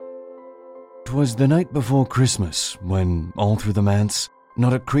'Twas the night before Christmas, when, all through the manse,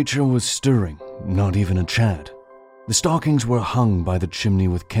 not a creature was stirring, not even a Chad. The stockings were hung by the chimney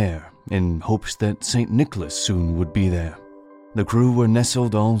with care, in hopes that St. Nicholas soon would be there. The crew were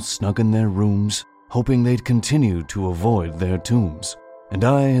nestled all snug in their rooms, hoping they'd continue to avoid their tombs. And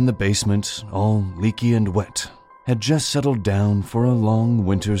I, in the basement, all leaky and wet, had just settled down for a long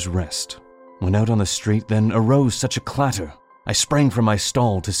winter's rest. When out on the street then arose such a clatter, I sprang from my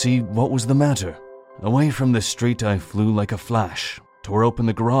stall to see what was the matter. Away from the street I flew like a flash, tore open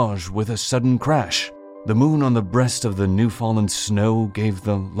the garage with a sudden crash. The moon on the breast of the new-fallen snow gave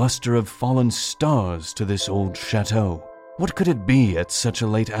the luster of fallen stars to this old chateau. What could it be at such a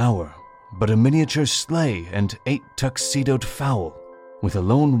late hour but a miniature sleigh and 8 tuxedoed fowl, with a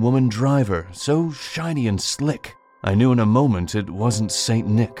lone woman driver so shiny and slick, I knew in a moment it wasn't Saint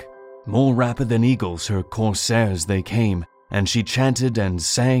Nick. More rapid than eagles her corsairs they came, and she chanted and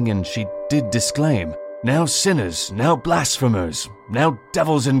sang and she did disclaim, "Now sinners, now blasphemers, now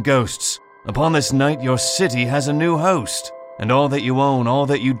devils and ghosts, upon this night your city has a new host, and all that you own, all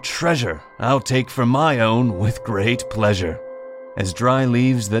that you treasure, I'll take for my own with great pleasure." As dry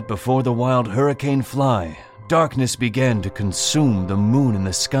leaves that before the wild hurricane fly, darkness began to consume the moon in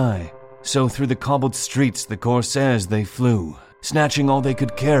the sky. So through the cobbled streets the corsairs they flew, snatching all they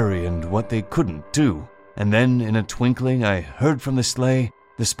could carry and what they couldn't too. And then in a twinkling I heard from the sleigh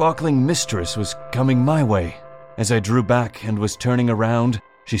the sparkling mistress was coming my way. As I drew back and was turning around,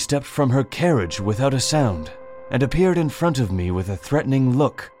 she stepped from her carriage without a sound, and appeared in front of me with a threatening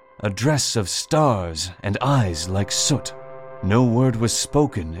look, a dress of stars and eyes like soot. No word was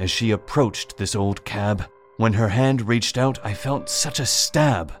spoken as she approached this old cab. When her hand reached out, I felt such a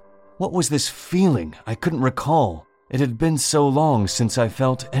stab. What was this feeling? I couldn't recall. It had been so long since I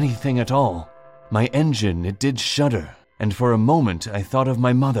felt anything at all. My engine, it did shudder, and for a moment I thought of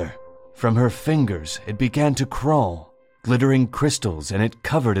my mother. From her fingers it began to crawl, glittering crystals, and it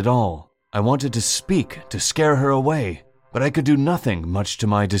covered it all. I wanted to speak, to scare her away, but I could do nothing, much to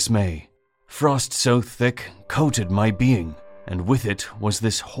my dismay. Frost so thick coated my being, and with it was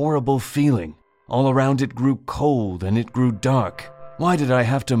this horrible feeling. All around it grew cold and it grew dark. Why did I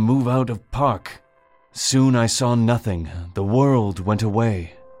have to move out of park? Soon I saw nothing, the world went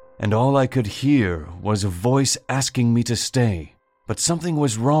away, and all I could hear was a voice asking me to stay. But something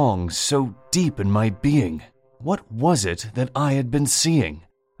was wrong so deep in my being. What was it that I had been seeing?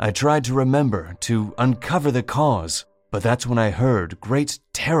 I tried to remember, to uncover the cause, but that's when I heard great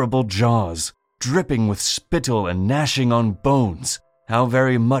terrible jaws, dripping with spittle and gnashing on bones. How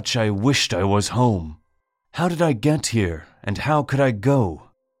very much I wished I was home. How did I get here, and how could I go?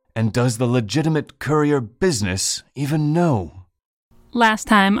 And does the legitimate courier business even know? Last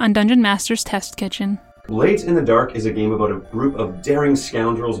time on Dungeon Master's Test Kitchen. Late in the Dark is a game about a group of daring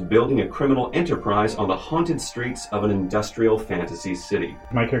scoundrels building a criminal enterprise on the haunted streets of an industrial fantasy city.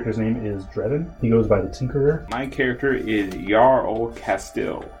 My character's name is Dredden. He goes by the Tinkerer. My character is Jarl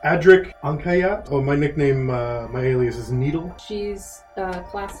Castile. Adric Ankaya. Oh, my nickname, my alias is Needle. She's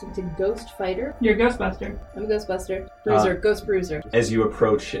classed into Ghost Fighter. You're Ghostbuster. I'm Ghostbuster. Bruiser, Ghost Bruiser. As you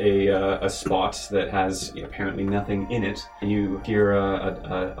approach a spot that has apparently nothing in it, you hear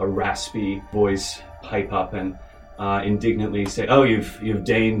a raspy voice pipe up and indignantly say, "Oh, you've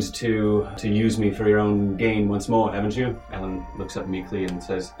deigned to use me for your own gain once more, haven't you?" Alan looks up meekly and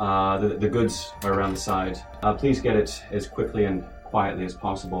says, the goods are around the side. Please get it as quickly and quietly as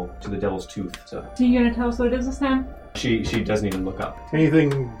possible to the Devil's Tooth. So you gonna tell us what it is this time? She doesn't even look up.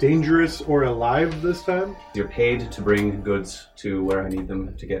 Anything dangerous or alive this time? You're paid to bring goods to where I need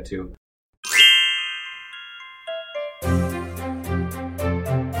them to get to.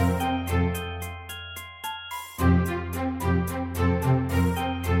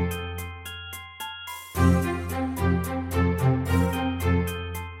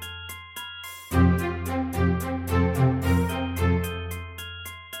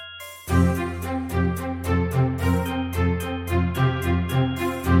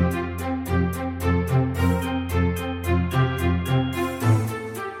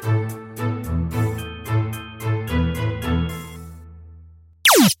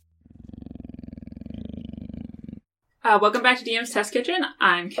 Welcome back to DM's Test Kitchen.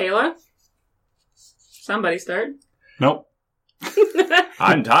 I'm Kayla. Somebody start. Nope.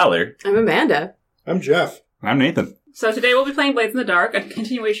 I'm Tyler. I'm Amanda. I'm Jeff. I'm Nathan. So today we'll be playing Blades in the Dark, a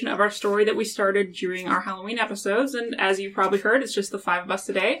continuation of our story that we started during our Halloween episodes, and as you probably heard, it's just the 5 of us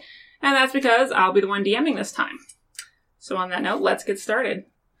today, and that's because I'll be the one DMing this time. So on that note, let's get started.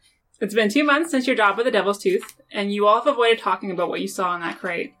 It's been 2 months since your job with the Devil's Tooth, and you all have avoided talking about what you saw in that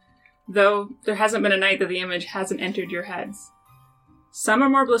crate. Though there hasn't been a night that the image hasn't entered your heads. Some are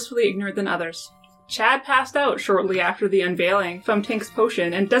more blissfully ignorant than others. Chad passed out shortly after the unveiling from Tink's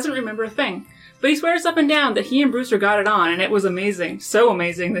potion and doesn't remember a thing. But he swears up and down that he and Bruiser got it on, and it was amazing. So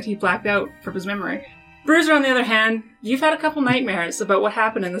amazing that he blacked out from his memory. Bruiser, on the other hand, you've had a couple nightmares about what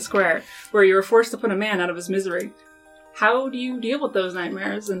happened in the square, where you were forced to put a man out of his misery. How do you deal with those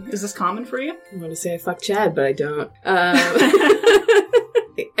nightmares, and is this common for you? I want to say I fuck Chad, but I don't.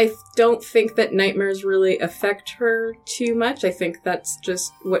 I don't think that nightmares really affect her too much. I think that's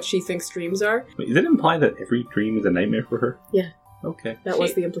just what she thinks dreams are. Wait, does it imply that every dream is a nightmare for her? Yeah. Okay. That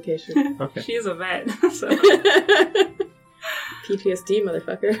was the implication. Okay. She is a vet, so... PTSD,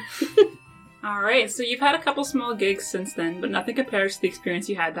 motherfucker. Alright, so you've had a couple small gigs since then, but nothing compares to the experience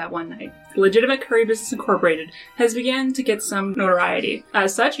you had that one night. Legitimate Curry Business Incorporated has begun to get some notoriety.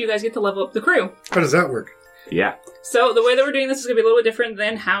 As such, you guys get to level up the crew. How does that work? Yeah. So the way that we're doing this is going to be a little bit different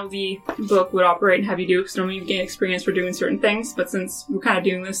than how the book would operate and have you do, because normally you gain experience for doing certain things, but since we're kind of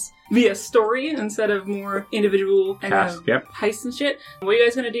doing this via story instead of more individual heists and shit, what you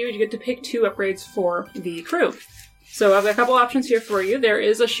guys are going to do is you get to pick 2 upgrades for the crew. So I've got a couple options here for you. There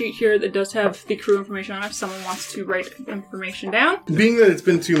is a sheet here that does have the crew information on it if someone wants to write information down. Being that it's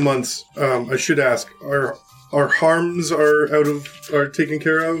been 2 months, I should ask, our harms are taken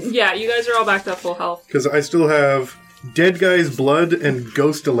care of? Yeah, you guys are all back to full health. Because I still have dead guy's blood and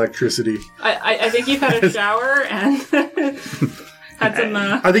ghost electricity. I think you've had a shower and had some.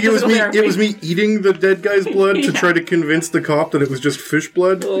 I think it was me. therapy. It was me eating the dead guy's blood to try to convince the cop that it was just fish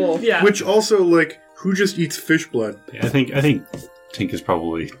blood. Oh, yeah. Which also, like, who just eats fish blood? I think Tink has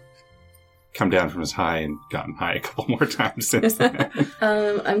probably come down from his high and gotten high a couple more times since then.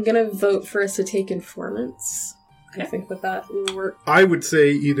 I'm gonna vote for us to take informants. I think that will work. I would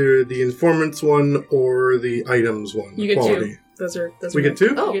say either the informants one or the items one. You get quality. 2. Those We are get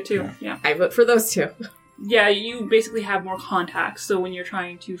 2? Oh, You get 2. Yeah. I vote for those 2. Yeah, you basically have more contacts, so when you're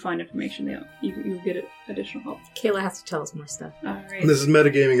trying to find information, you get additional help. Kayla has to tell us more stuff. Alright. This is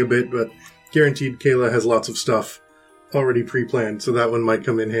metagaming a bit, but guaranteed Kayla has lots of stuff already pre-planned, so that one might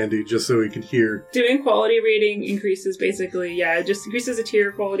come in handy just so we can hear. Doing quality rating increases basically, it just increases the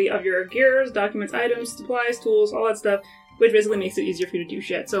tier quality of your gears, documents, items, supplies, tools, all that stuff, which basically makes it easier for you to do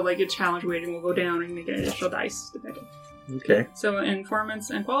shit. So, like, your challenge rating will go down and you may get additional dice, depending. Okay. So, informants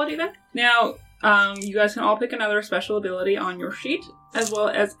and quality then. Now, you guys can all pick another special ability on your sheet, as well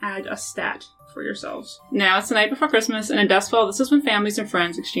as add a stat for yourselves. Now, it's the night before Christmas, and in Dustfall, this is when families and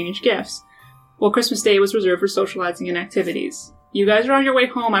friends exchange gifts. Well, Christmas Day was reserved for socializing and activities. You guys are on your way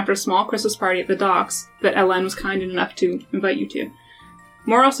home after a small Christmas party at the docks that Ellen was kind enough to invite you to.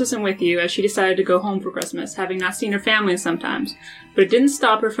 Moros isn't with you, as she decided to go home for Christmas, having not seen her family in some times, but it didn't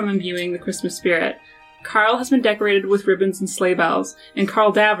stop her from imbuing the Christmas spirit. Carl has been decorated with ribbons and sleigh bells, and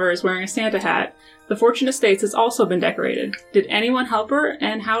Carl Daver is wearing a Santa hat. The Fortune Estates has also been decorated. Did anyone help her,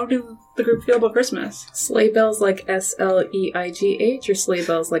 and how do the group feel about Christmas? Sleigh bells like SLEIGH or sleigh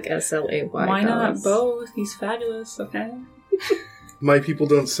bells like SLAY? Why not both? He's fabulous, okay? My people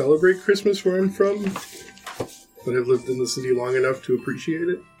don't celebrate Christmas where I'm from, but I've lived in the city long enough to appreciate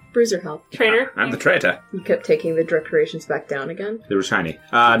it. Bruiser helped. Traitor? I'm the traitor. You kept taking the decorations back down again. They were shiny.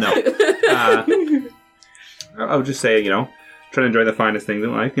 No. I would just say, try to enjoy the finest things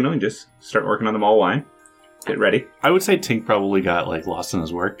in life, and just start working on the mall wine. Get ready. I would say Tink probably got, lost in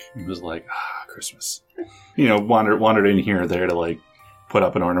his work. He was like, Christmas. Wandered in here or there to, put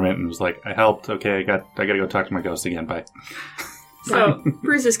up an ornament and was like, I helped. Okay, I gotta go talk to my ghost again. Bye. So,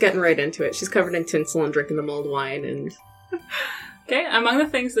 Bruiser's getting right into it. She's covered in tinsel and drinking the mulled wine and... okay, among the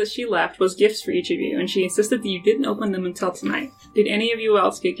things that she left was gifts for each of you, and she insisted that you didn't open them until tonight. Did any of you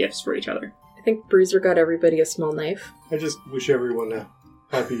else get gifts for each other? I think Bruiser got everybody a small knife. I just wish everyone a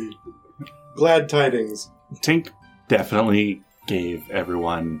happy, glad tidings. Tink definitely gave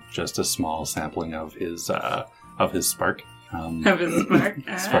everyone just a small sampling of his spark. Of his spark.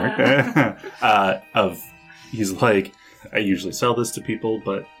 Spark. He's like, I usually sell this to people,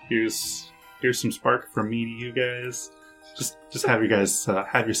 but here's some spark from me to you guys. Just have you guys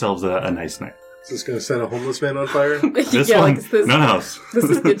have yourselves a nice night. Is this going to set a homeless man on fire? This yeah, one, like, this this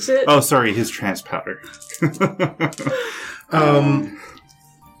is good shit. Oh, sorry, his trance powder.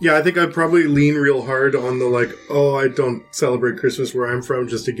 Yeah, I think I'd probably lean real hard on the I don't celebrate Christmas where I'm from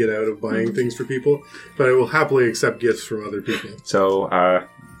just to get out of buying things for people, but I will happily accept gifts from other people. So,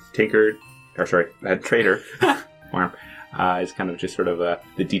 Traitor, Worm, is kind of just sort of the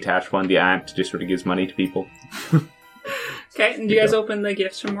detached one, the aunt, just sort of gives money to people. Okay, and do you guys open the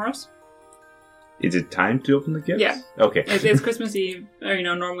gifts from Moros? Is it time to open the gifts? Yeah. Okay. It's Christmas Eve, or,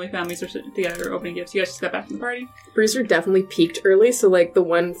 normally families are sitting together opening gifts. You guys just got back from the party? Bruiser definitely peaked early, so, the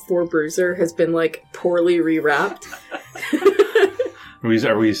one for Bruiser has been, poorly rewrapped.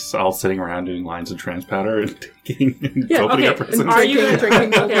 Are we all sitting around doing lines of trans powder and taking and Yeah, opening okay. up presents? Are you guys,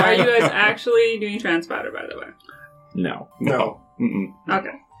 Drinking okay, are you wine. guys actually doing trans powder, by the way? No. No. Mm-mm.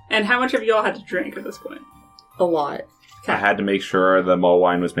 Okay. And how much have you all had to drink at this point? A lot. I had to make sure the mull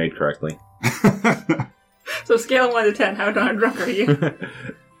wine was made correctly. So scale of 1 to 10, how drunk are you?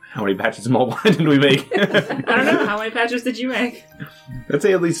 How many batches of mull wine did we make? I don't know. How many patches did you make? Let's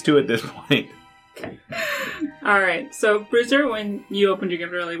say at least 2 at this point. Alright, so Bruiser, when you opened your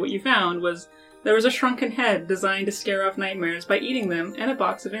gift early, what you found was there was a shrunken head designed to scare off nightmares by eating them and a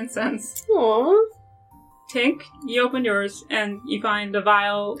box of incense. Aww. Tink, you open yours and you find a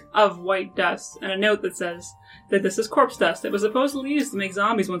vial of white dust and a note that says that this is corpse dust. It was supposedly used to make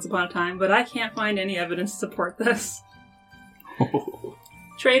zombies once upon a time, but I can't find any evidence to support this.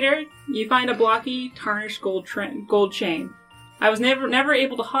 Trader, you find a blocky, tarnished gold chain. I was never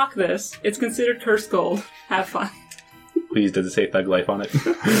able to hawk this. It's considered cursed gold. Have fun. Please, does it say Thug Life on it?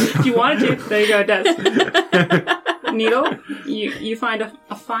 If you wanted to, there you go, it does. Needle, you find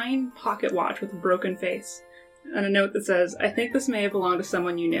a fine pocket watch with a broken face. And a note that says, I think this may have belonged to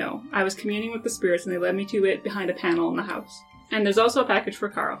someone you know. I was communing with the spirits and they led me to it behind a panel in the house. And there's also a package for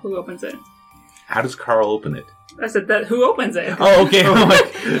Carl, who opens it. How does Carl open it? I said, that who opens it? Oh, okay. I'm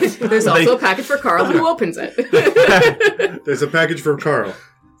like, There's also a package for Carl who opens it. There's a package for Carl.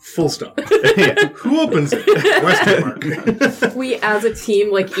 Full stop. Who opens it? Question mark. We, as a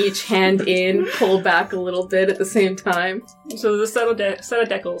team, each hand in, pull back a little bit at the same time. So there's a set of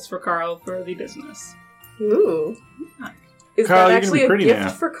decals for Carl for the business. Ooh. Is Carl, that you're actually gonna be a pretty gift now.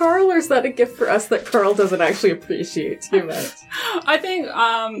 for Carl, or is that a gift for us that Carl doesn't actually appreciate too much? I think,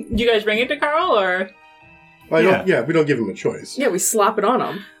 you guys bring it to Carl, or? We don't give him a choice. Yeah, we slap it on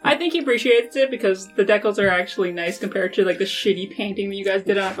him. I think he appreciates it because the decals are actually nice compared to the shitty painting that you guys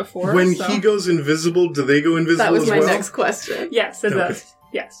did on it before. When so. he goes invisible, do they go invisible That was as my well? next question. Yes, it Okay. does.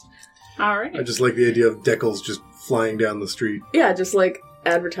 Yes. Alright. I just like the idea of decals just flying down the street. Yeah, just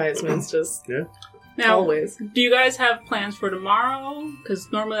advertisements, just Now, always. do you guys have plans for tomorrow?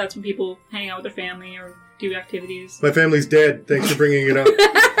 Because normally that's when people hang out with their family or do activities. My family's dead. Thanks for bringing it up.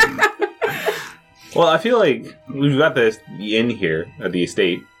 well, I feel like we've got this inn here at the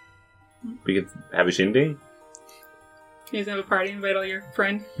estate. We could have a shindig. You guys have a party, invite all your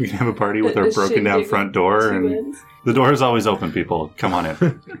friends. We can have a party with our broken down front door, and the door is always open, people. Come on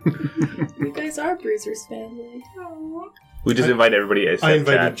in. You guys are Bruiser's family. We just invite everybody except I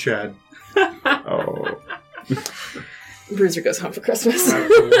invited Chad. Oh. Bruiser goes home for Christmas.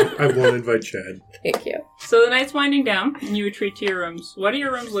 I won't invite Chad. Thank you. So the night's winding down, and you retreat to your rooms. What do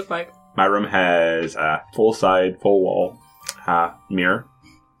your rooms look like? My room has a full side, full wall mirror.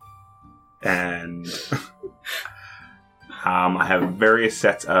 And I have various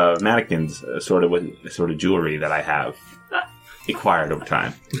sets of mannequins, sort of jewelry that I have acquired over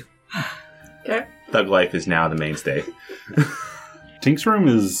time. Okay. Thug Life is now the mainstay. Tink's room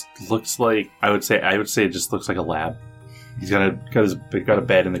looks like I would say it just looks like a lab. He's got a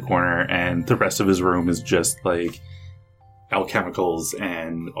bed in the corner, and the rest of his room is just alchemicals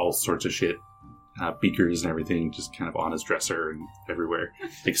and all sorts of shit, beakers and everything, just kind of on his dresser and everywhere.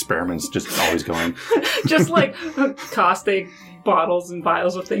 Experiments just always going. Just caustic bottles and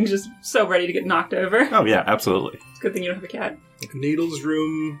vials of things, just so ready to get knocked over. Oh yeah, absolutely. It's a good thing you don't have a cat. Needle's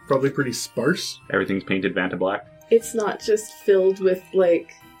room, probably pretty sparse. Everything's painted Vanta black. It's not just filled with,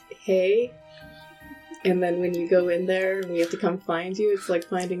 hay, and then when you go in there and we have to come find you, it's like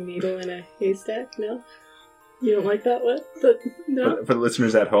finding a needle in a haystack, no? You don't like that one? No? For the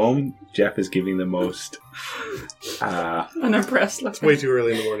listeners at home, Jeff is giving the most... Unimpressed. It's way too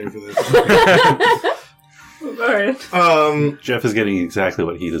early in the morning for this. Alright. Jeff is getting exactly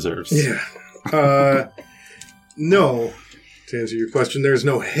what he deserves. Yeah. No. To answer your question, there's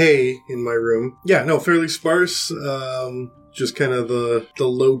no hay in my room. Yeah, no, fairly sparse. Just kind of the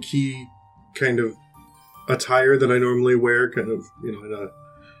low-key kind of attire that I normally wear, kind of, in a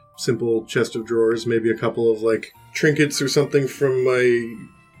simple chest of drawers, maybe a couple of, trinkets or something from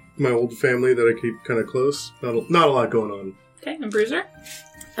my old family that I keep kind of close. Not a lot going on. Okay, and Bruiser?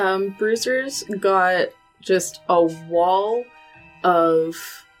 Bruiser's got just a wall of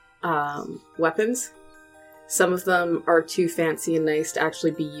weapons. Some of them are too fancy and nice to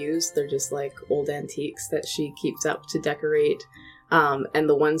actually be used. They're just old antiques that she keeps up to decorate. And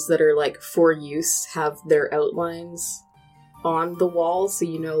the ones that are for use have their outlines on the wall, so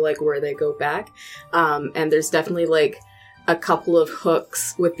you know where they go back. And there's definitely a couple of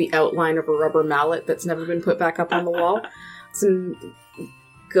hooks with the outline of a rubber mallet that's never been put back up on the wall. Some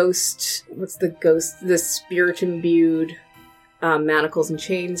the spirit imbued manacles and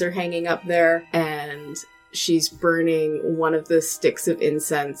chains are hanging up there, and she's burning one of the sticks of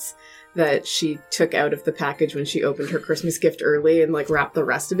incense that she took out of the package when she opened her Christmas gift early and, like, wrapped the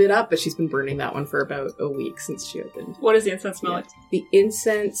rest of it up, but she's been burning that one for about a week since she opened. What does the incense smell like? The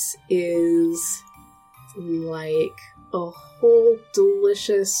incense is like a whole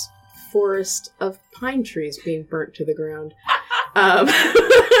delicious forest of pine trees being burnt to the ground.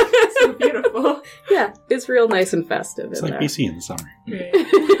 So beautiful. Yeah, it's real nice and festive It's in like there. BC in the summer. Great.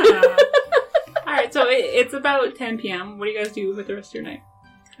 Alright, so it's about 10 p.m. What do you guys do with the rest of your night?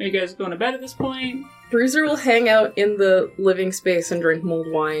 Are you guys going to bed at this point? Bruiser will hang out in the living space and drink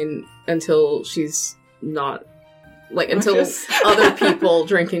mulled wine until she's not... Like, until Just- other people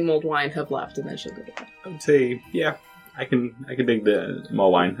drinking mulled wine have left, and then she'll go to bed. I would say, yeah, I can dig the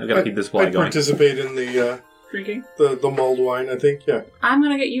mull wine. I've got to keep this supply I'd going. participate in the Drinking? mulled wine, I think, yeah. I'm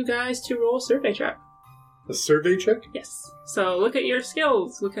gonna get you guys to roll a survey check. A survey check? Yes. So look at your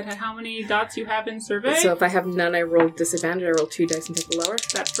skills. Look at how many dots you have in survey. So if I have none, I roll disadvantage. I roll 2 dice and take the lower.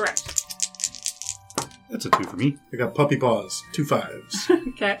 That's correct. That's a 2 for me. I got puppy paws, 2 5s.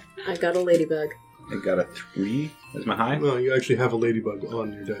 Okay. I got a ladybug. I got a 3 as my high. No, you actually have a ladybug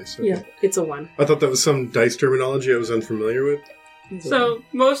on your dice. Okay. Yeah, it's a 1. I thought that was some dice terminology I was unfamiliar with. It's a So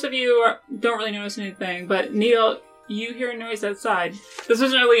most of you don't really notice anything, but Neil, you hear a noise outside. This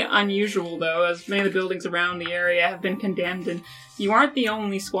isn't really unusual, though, as many of the buildings around the area have been condemned, and you aren't the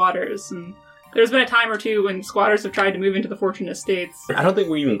only squatters. And there's been a time or two when squatters have tried to move into the Fortune Estates. I don't think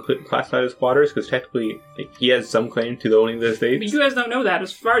we're even classified as squatters because technically like, he has some claim to the owning of the But estates. you guys don't know that.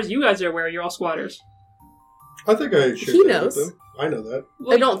 As far as you guys are aware, you're all squatters. I think I shared He that knows. with them. I know that.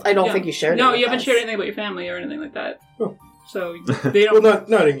 Well, I don't think you shared it No, with you haven't us. shared anything about your family or anything like that. Oh. So they Well, don't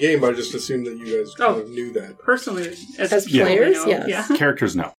not in game, I just assumed that you guys kind Oh. of knew that. personally, As people, players, know. yes. Yeah.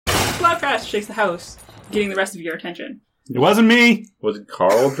 Characters, no. Loud crash shakes the house, getting the rest of your attention. It wasn't me! Was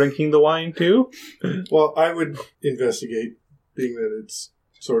Carl drinking the wine too? Well, I would investigate, being that it's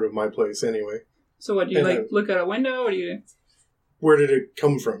sort of my place anyway. So what, do you And, like look out a window, or do you... Where did it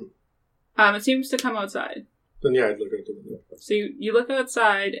come from? It seems to come outside. Then yeah, I'd look out the window. So you look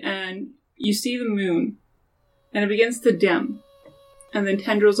outside, and you see the moon, and it begins to dim, and then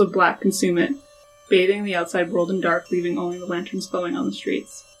tendrils of black consume it, bathing the outside world in dark, leaving only the lanterns glowing on the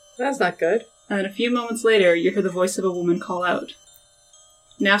streets. That's not good. And then a few moments later, you hear the voice of a woman call out,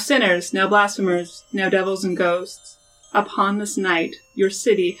 "Now sinners, now blasphemers, now devils and ghosts, upon this night your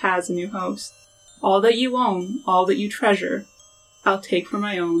city has a new host. All that you own, all that you treasure, I'll take for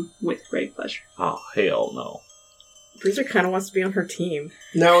my own with great pleasure." Oh, hell no. Bruiser kind of wants to be on her team.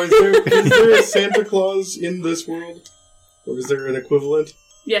 Now, is there a Santa Claus in this world? Or is there an equivalent?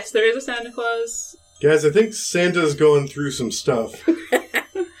 Yes, there is a Santa Claus. Guys, I think Santa's going through some stuff.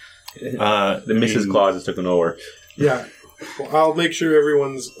 The Mrs. Claus is taken over. Yeah. Well, I'll make sure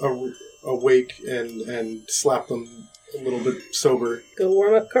everyone's awake and slap them a little bit sober. Go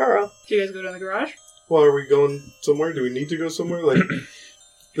warm up Carl. Do you guys go down the garage? Well, are we going somewhere? Do we need to go somewhere? Like,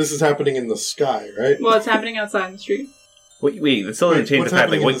 this is happening in the sky, right? Well, it's happening outside in the street. Wait, it still doesn't change what's the fact.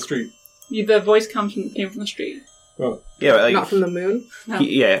 happening Like, in the street? The voice came from the street. Oh, yeah, like Not from the moon. No.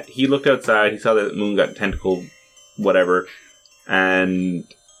 he looked outside. He saw that the moon got tentacled, whatever,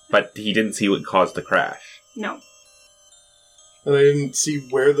 but he didn't see what caused the crash. No. and I didn't see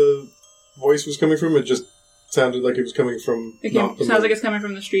where the voice was coming from. It just sounded like it was coming from. It not the sounds moon. like it's coming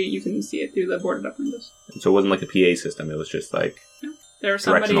from the street. You can see it through the boarded up windows. So it wasn't like a PA system. It was just like There was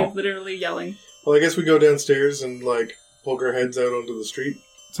somebody Directional. literally yelling. Well, I guess we go downstairs and like poke our heads out onto the street.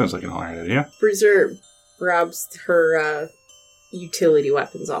 Sounds like an alright idea. Bruiser grabs her utility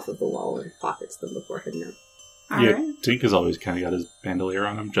weapons off of the wall and pockets them before heading out. Yeah, Alright. Tink has always kind of got his bandolier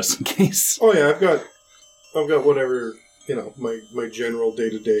on him, just in case. Oh yeah, I've got whatever, you know, my general day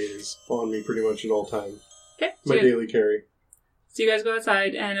to day is on me pretty much at all times. Okay. My daily carry. So you guys go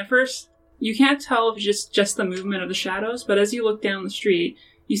outside, and at first, you can't tell if it's just the movement of the shadows, but as you look down the street,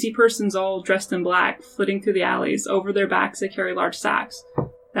 you see persons all dressed in black flitting through the alleys. Over their backs, they carry large sacks.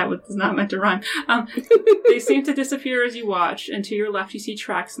 That was not meant to rhyme. They seem to disappear as you watch, and to your left, you see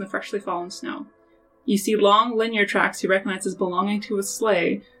tracks in the freshly fallen snow. You see long, linear tracks you recognize as belonging to a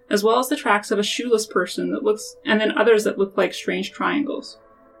sleigh, as well as the tracks of a shoeless person and then others that look like strange triangles.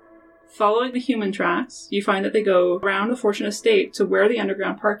 Following the human tracks, you find that they go around the Fortune Estate to where the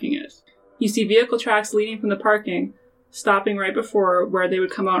underground parking is. You see vehicle tracks leading from the parking, stopping right before where they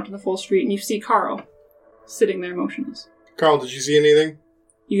would come out to the full street, and you see Carl sitting there motionless. Carl, did you see anything?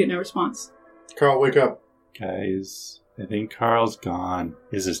 You get no response. Carl, wake up. Guys, I think Carl's gone.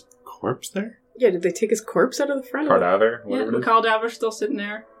 Is his corpse there? Yeah, did they take his corpse out of the front of it? Cadaver, Yeah, whatever it is. Carl Daver's still sitting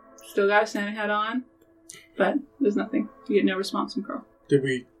there. Still got a Santa hat on. But there's nothing. You get no response from Carl. Did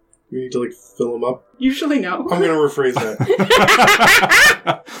we We need to, like, fill them up. Usually no. I'm going to rephrase that.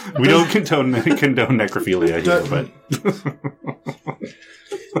 We don't condone necrophilia here, but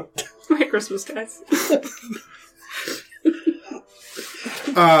Merry Christmas, guys.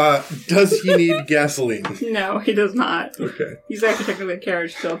 Does he need gasoline? No, he does not. Okay. He's actually technically a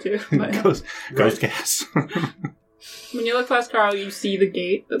carriage still, too. But goes gas. when you look past Carl, you see the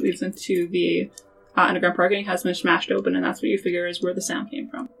gate that leads into the underground parking has been smashed open, and that's what you figure is where the sound came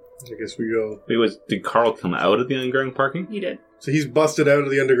from. I guess we go. Wait, did Carl come out of the underground parking? He did. So he's busted out of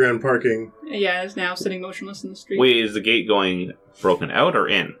the underground parking. Yeah, is now sitting motionless in the street. Wait, is the gate going broken out or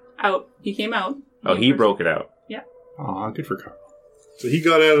in? Out. He came out. Oh, he broke it out. Yeah. Aw, good for Carl. So he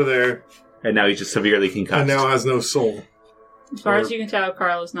got out of there And now he's just severely concussed. and now has no soul. As far as you can tell,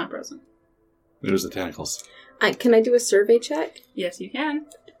 Carl is not present. There's the tentacles. Can I do a survey check? Yes, you can.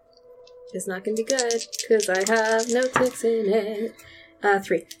 It's not going to be good, because I have no ticks in it.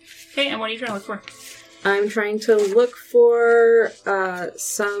 3. Okay, and what are you trying to look for? I'm trying to look for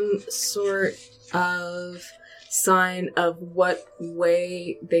some sort of sign of what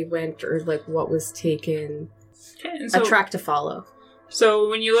way they went, or like what was taken. Okay, and A track to follow. So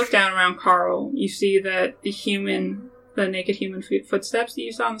when you look down around Carl, you see that the naked human footsteps that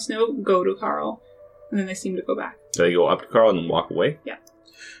you saw in the snow go to Carl, and then they seem to go back. So you go up to Carl and then walk away? Yeah.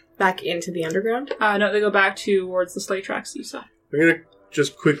 Back into the underground? No, they go back towards the sleigh tracks that you saw. I'm going to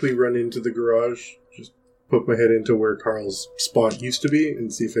just quickly run into the garage, just poke my head into where Carl's spot used to be,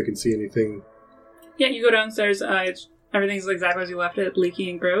 and see if I can see anything. Yeah, you go downstairs. Everything's exactly as you left it, leaky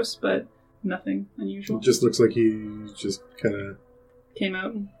and gross, but nothing unusual. It just looks like he just kind of... Came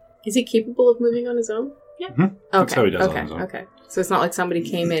out. And... Is he capable of moving on his own? Yeah. Okay. That's how he does okay. on his own. Okay. So it's not like somebody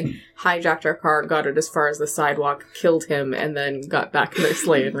came in, hijacked our car, got it as far as the sidewalk, killed him, and then got back in their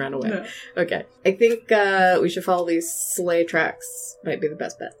sleigh and ran away. No. Okay. I think we should follow these sleigh tracks. Might be the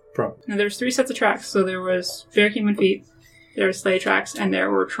best bet. Probably. Now, there's 3 sets of tracks. So there was bare human feet, there were sleigh tracks, and there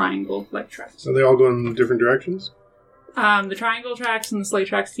were triangle-like tracks. So they all go in different directions? The triangle tracks and the sleigh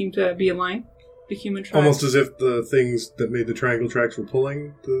tracks seem to be aligned. The human tracks... Almost as if the things that made the triangle tracks were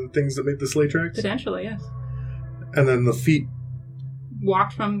pulling the things that made the sleigh tracks? Potentially, yes. And then the feet...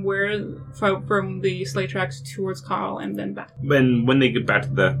 Walked from the sleigh tracks towards Carl and then back. When they get back to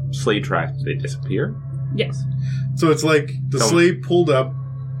the sleigh track, do they disappear? Yes. So it's like the sleigh pulled up,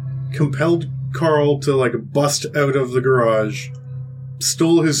 compelled Carl to like bust out of the garage,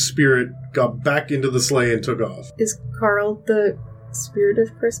 stole his spirit, got back into the sleigh and took off. Is Carl the spirit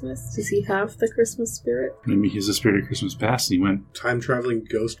of Christmas? Does he have the Christmas spirit? Maybe he's the spirit of Christmas past and he went, Time-traveling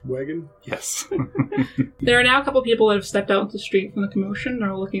ghost wagon? yes. There are now a couple people that have stepped out into the street from the commotion.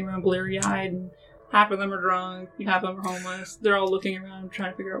 They're all looking around bleary-eyed, and half of them are drunk, half of them are homeless. They're all looking around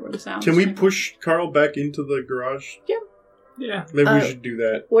trying to figure out where the sound Can is we coming push Carl back into the garage? Yeah. Maybe we should do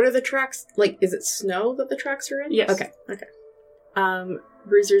that. What are the tracks? Like, is it snow that the tracks are in? Yes. Okay.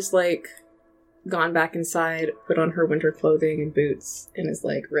 Bruiser's, like, gone back inside, put on her winter clothing and boots, and is,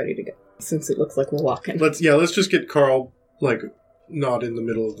 like, ready to go. Since it looks like we're walking. Let's just get Carl, like, not in the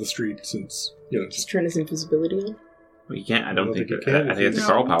middle of the street since, Just turn his invisibility on. Well, you can't. I don't think you it. can. I think it's No.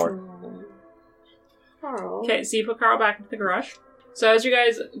 Carl power. Carl. Okay, so you put Carl back into the garage. So as you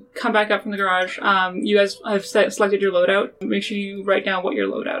guys come back up from the garage, you guys have selected your loadout. Make sure you write down what your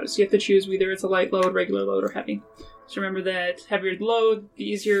loadout is. You have to choose whether it's a light load, regular load, or heavy. So remember that heavier the load, the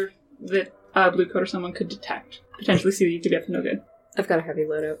easier that a blue coat or someone could detect. Potentially see that you could be up to no good. I've got a heavy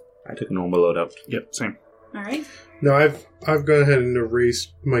loadout. I took a normal loadout. Yep, same. Alright? No, I've gone ahead and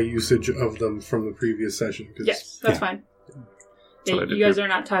erased my usage of them from the previous session. 'Cause Yes, that's Yeah. fine. That's what I You did guys too. are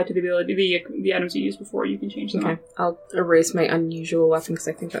not tied to the ability, the items you used before. You can change them. Okay. I'll erase my unusual weapon because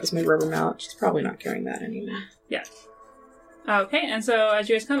I think that was my rubber mallet. She's probably not carrying that anymore. Okay, and so as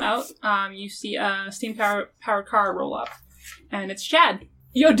you guys come out, you see a steam-powered car roll up. And it's Chad.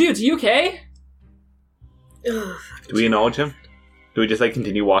 Yo, dudes, you okay? Ugh. Do we acknowledge him? Do we just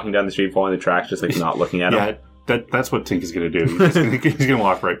continue walking down the street, following the tracks, just not looking at him? Yeah, that's what Tink is going to do. He's going to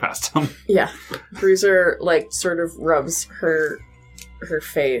walk right past him. Yeah. Bruiser, sort of rubs her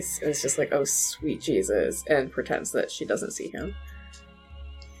face and is just like, oh, sweet Jesus, and pretends that she doesn't see him.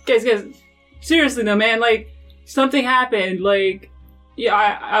 Guys, seriously though, man, something happened. Yeah,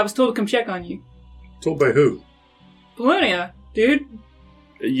 I was told to come check on you. Told by who? Polonia, dude.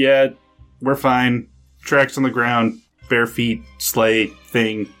 Yeah, we're fine. Tracks on the ground, bare feet, sleigh,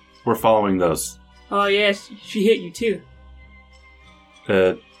 thing. We're following those. Oh, yes, she hit you too.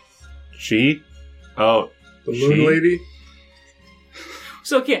 She? Oh, The She? moon lady?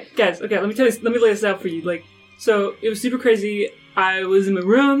 So, okay, guys, let me lay this out for you. So, it was super crazy. I was in my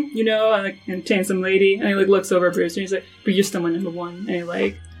room, and entertained some lady, and he, looks over at Bruce, and he's like, but you're still my number one. And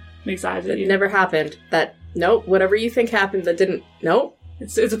he, makes eyes at It you. never happened. Nope, whatever you think happened that didn't, nope.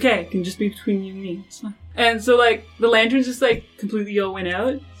 It's okay. It can just be between you and me. It's fine. And so, like, the lanterns just, like, completely all went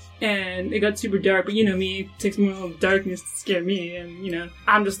out. And it got super dark. But, you know me, it takes more of the darkness to scare me. And, you know,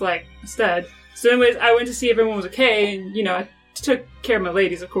 I'm just, like, instead. So anyways, I went to see if everyone was okay. And, you know, I took care of my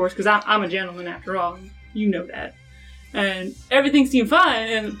ladies, of course, because I'm a gentleman after all. And you know that. And everything seemed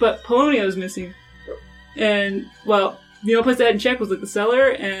fine. But Polonio was missing. And, well, the only place I hadn't checked was, like, the cellar.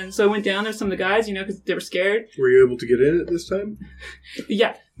 And so I went down there with some of the guys, you know, because they were scared. Were you able to get in it this time?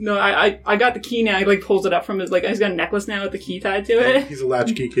 Yeah. No, I got the key now. He, like, pulls it up from his, like, he's got a necklace now with the key tied to it. He's a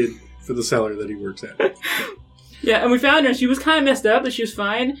latchkey kid for the cellar that he works at. Yeah, and we found her. She was kind of messed up, but she was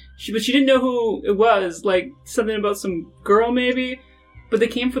fine. But she didn't know who it was. Like, something about some girl, maybe. But they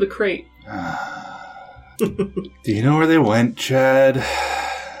came for the crate. Do you know where they went, Chad?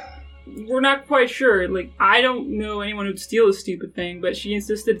 We're not quite sure. Like, I don't know anyone who'd steal this stupid thing, but she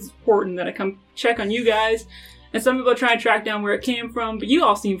insisted it's important that I come check on you guys. And some people are trying to track down where it came from, but you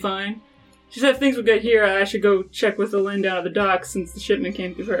all seem fine. She said if things would get here, I should go check with Lynn down at the dock since the shipment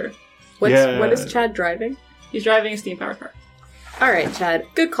came through her. What Yeah. is Chad driving? He's driving a steam-powered car. Alright, Chad.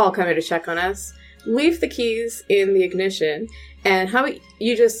 Good call coming to check on us. Leave the keys in the ignition, and how about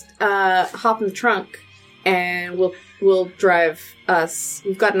you just hop in the trunk, and we'll drive us.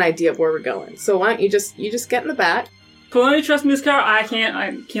 We've got an idea of where we're going. So why don't you just get in the back? Polony, trust me, this car.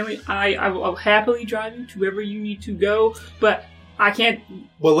 I will happily drive you to wherever you need to go, but I can't.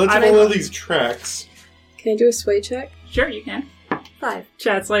 Well, let's I follow mean- these tracks. Can I do a sway check? Sure, you can. 5.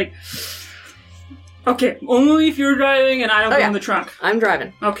 Chat's like, okay, only if you're driving and I don't Oh, go yeah. in the trunk. I'm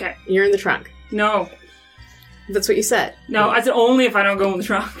driving. Okay, You're in the trunk. no, That's what you said. no, I said only if I don't go in the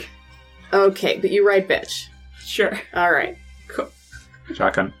trunk. Okay, but you ride bitch. Sure. Alright. Cool.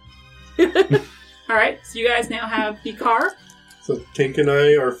 Shotgun. All right, so you guys now have the car. So Tink and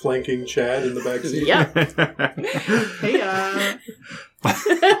I are flanking Chad in the backseat. Yep. Hey,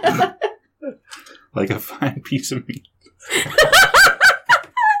 Like a fine piece of meat.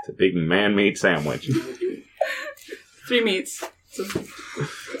 It's a big man-made sandwich. 3 meats. So,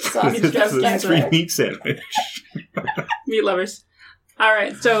 Sausage It's just It's a cancer. 3 meat sandwich. meat lovers. All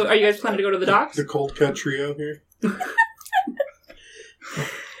right, so are you guys planning to go to the docks? The cold cut trio here.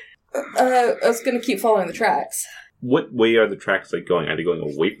 I was gonna keep following the tracks. What way are the tracks like going? Are they going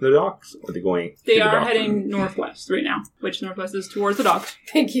away from the docks? Or are they going? They to the are docks? heading northwest right now, which northwest is towards the docks.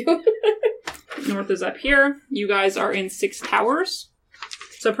 Thank you. North is up here. You guys are in 6 towers.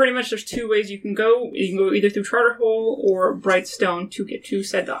 So pretty much there's 2 ways you can go. You can go either through Charterhole or Brightstone to get to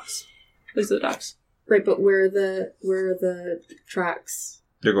said docks. Those are the docks. Right, but where are the tracks?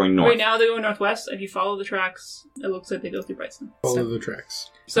 They're going north. Right now they're going northwest. If you follow the tracks, it looks like they go through Brightstone. Follow the tracks.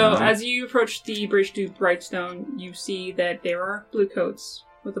 So as you approach the bridge to Brightstone, you see that there are blue coats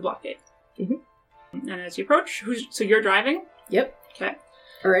with the blockade. Mhm. And as you approach, so you're driving? Yep. Okay.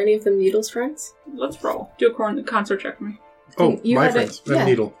 Are any of them Needle's friends? Let's roll. Do a concert check for me. Oh, You my had friends. yeah.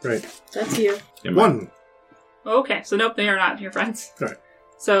 Needle. Right. That's you. Yeah, 1. Okay, so nope, they are not your friends. Alright.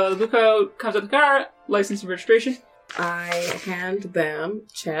 So the blue coat comes with the car, license and registration. I hand them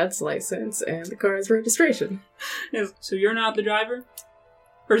Chad's license and the car's registration. So you're not the driver?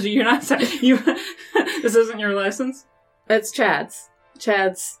 Or so you're not, sorry, you, this isn't your license? It's Chad's.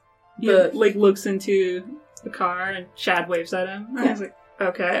 Chad's He, the like, looks into the car and Chad waves at him. And Yeah. he's like,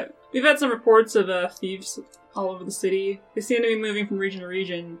 okay. We've had some reports of thieves all over the city. They seem to be moving from region to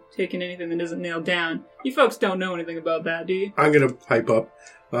region, taking anything that isn't nailed down. You folks don't know anything about that, do you? I'm gonna pipe up.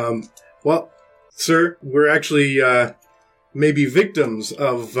 Well, sir, we're actually maybe victims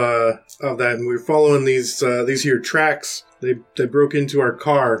of that, and we're following these here tracks. They broke into our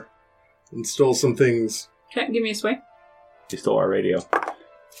car and stole some things. Okay, give me a sway. They stole our radio.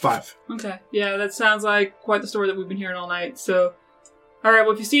 5. Okay. Yeah, that sounds like quite the story that we've been hearing all night. So, alright,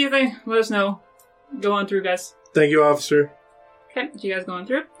 well, if you see anything, let us know. Go on through, guys. Thank you, officer. Okay, so you guys going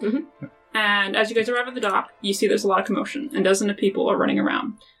through? Mhm. And as you guys arrive at the dock, you see there's a lot of commotion, and dozens of people are running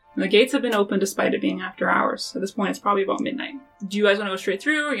around. And the gates have been open despite it being after hours. At this point, it's probably about midnight. Do you guys want to go straight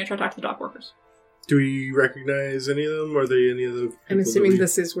through, or are you going to try to talk to the dock workers? Do we recognize any of them? Are they any of the people I'm that assuming we-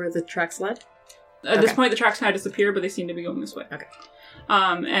 this is where the tracks led? At this Okay. point, the tracks kind of disappear, but they seem to be going this way. Okay.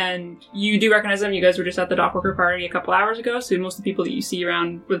 And you do recognize them. You guys were just at the dock worker party a couple hours ago, so most of the people that you see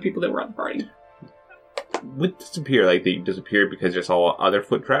around were the people that were at the party. Would disappear like they disappeared because there's all other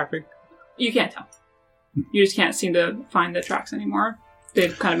foot traffic? You can't tell. You just can't seem to find the tracks anymore.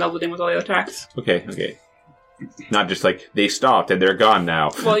 They've kind of melded in with all the other tracks. Okay. Not just like they stopped and they're gone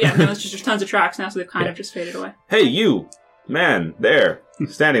now. Well, yeah, no, it's just there's tons of tracks now, so they've kind of just faded away. Hey, you! Man, there.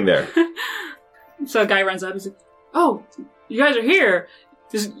 Standing there. So a guy runs up. He's like, "Oh, you guys are here.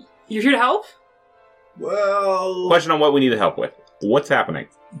 You're here to help? Well, Question on what we need help with. What's happening?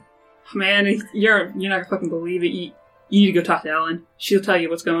 Man, you're not gonna fucking believe it. You need to go talk to Ellen. She'll tell you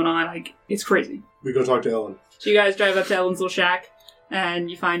what's going on. Like, it's crazy. we go talk to Ellen. So you guys drive up to Ellen's little shack,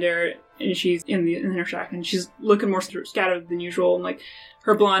 and you find her, and she's in her shack, and she's looking more scattered than usual, and like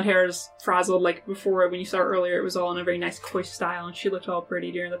her blonde hair is frazzled. Like before, when you saw her earlier, it was all in a very nice coy style, and she looked all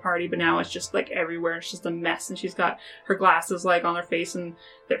pretty during the party. But now it's just like everywhere. It's just a mess, and she's got her glasses like on her face, and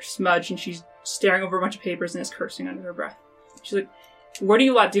they're smudged, and she's staring over a bunch of papers and is cursing under her breath. She's like, "What are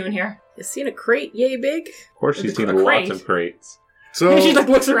you lot doing here?" You seen a crate yay big? Of course, she's It's seen a lots crate. of crates. So And she like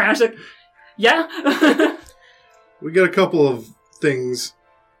looks around. She's like, "Yeah." we got a couple of things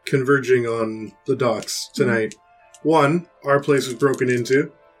converging on the docks tonight. One, our place was broken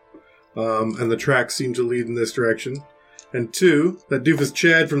into, and the tracks seem to lead in this direction. And two, that doofus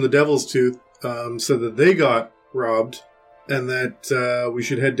Chad from the Devil's Tooth said that they got robbed, and that we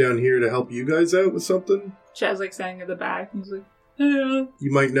should head down here to help you guys out with something. Chad's like standing at the back, and he's like, "Yeah."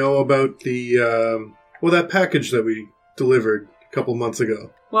 You might know about the, that package that we delivered a couple months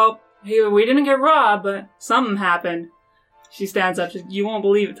ago. "Well, hey, we didn't get robbed, but something happened." She stands up. She's, "You won't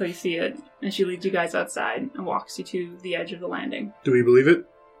believe it till you see it." And she leads you guys outside and walks you to the edge of the landing. Do we believe it?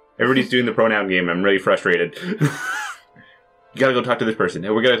 Everybody's doing the pronoun game. I'm really frustrated. You gotta go talk to this person.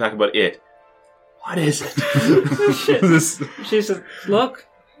 And we're gonna talk about it. What is it? Shit. This- She says, "Look."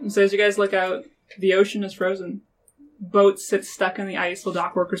 And so as you guys look out, the ocean is frozen. Boats sit stuck in the ice while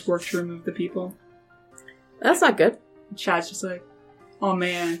dock workers work to remove the people. That's not good. And Chad's just like, "Oh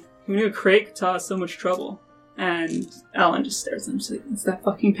man, who knew a crate could cause so much trouble?" And Ellen just stares at him. She's like, "It's that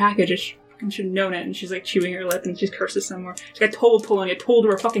fucking package. I should have known it." And she's like chewing her lip and she curses some more. She's like, "I told Polony, I told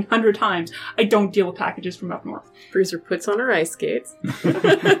her a fucking 100 times. I don't deal with packages from up north." Bruiser puts on her ice skates.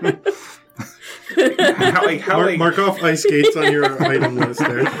 Mark off ice skates on your item list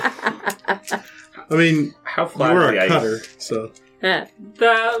there. I mean, How flat you're is the a ice? cutter, so... Eh.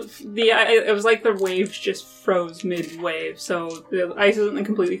 It was like the waves just froze mid-wave, so the ice isn't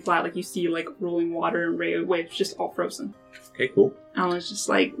completely flat like you see like rolling water and waves just all frozen. Okay, cool. Alan's just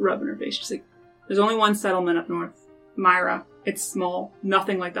like rubbing her face. She's like, "There's only one settlement up north, Myra. It's small,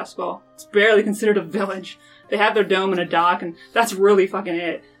 nothing like Dustfall. It's barely considered a village. They have their dome and a dock, and that's really fucking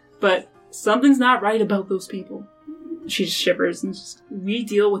it. But something's not right about those people." She just shivers and just, "We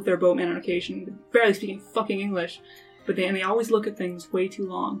deal with their boatmen on occasion. They're barely speaking fucking English, but they always look at things way too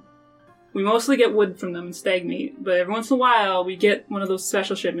long. We mostly get wood from them and stag meat, but every once in a while we get one of those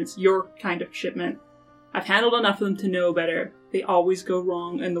special shipments, your kind of shipment. I've handled enough of them to know better. They always go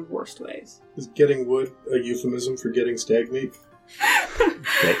wrong in the worst ways." Is getting wood a euphemism for getting stag meat?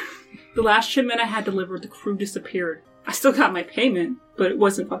 Okay. "The last shipment I had delivered, the crew disappeared. I still got my payment, but it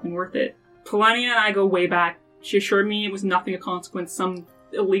wasn't fucking worth it. Polania and I go way back. She assured me it was nothing of consequence, some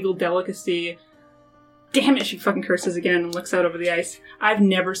illegal delicacy. Damn it," she fucking curses again and looks out over the ice. "I've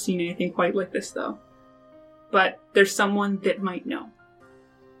never seen anything quite like this, though. But there's someone that might know.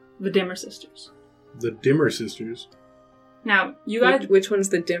 The Dimmer sisters." The Dimmer sisters. Now, you guys... Which one's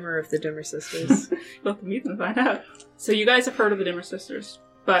the dimmer of the Dimmer sisters? You'll have to meet them to find out. So you guys have heard of the Dimmer sisters,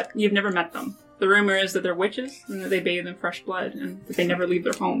 but you've never met them. The rumor is that they're witches, and that they bathe in fresh blood, and that they never leave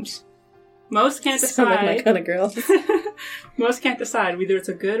their homes. Most can't Sound like my decide... kind of girl. Most can't decide whether it's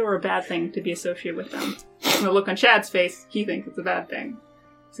a good or a bad thing to be associated with them. And the look on Chad's face, he thinks it's a bad thing.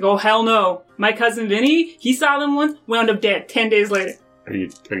 He's like, "Oh, hell no. My cousin Vinny, he saw them once, wound up dead 10 days later." Are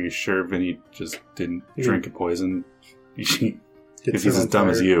you sure Vinny just didn't drink a poison? If Gets he's set as on dumb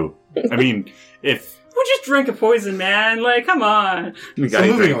as fire. you. I mean, if... Who just drank a poison, man? Like, come on. the So guy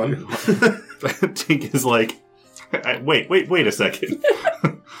moving drank- on. Tink is like, wait a second.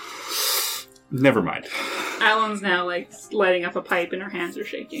 Never mind. Alan's now, like, lighting up a pipe and her hands are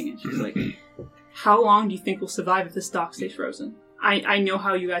shaking. And she's like, "How long do you think we'll survive if this dock stays frozen? I know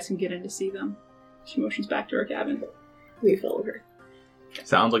how you guys can get in to see them." She motions back to her cabin. We follow her.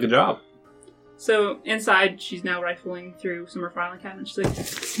 Sounds like a job. So, inside, she's now rifling through some of her filing cabinets.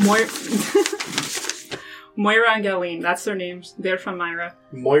 She's like, Moira and Galeen, that's their names. They're from Myra.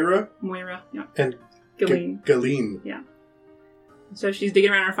 Moira Moira, yeah. and Galeen. Galeen. So she's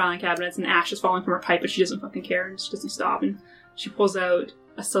digging around her filing cabinets and ash is falling from her pipe, but she doesn't fucking care and she doesn't stop. And she pulls out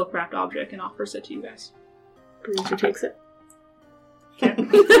a silk-wrapped object and offers it to you guys. Bruiser takes it.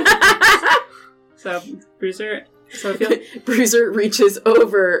 So, Bruiser, so if you'll... Bruiser reaches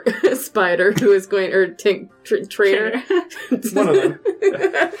over Spider, who is going, or Trader. One of them.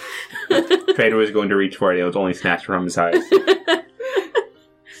 Trader was going to reach for it. It was only snatched from his eyes.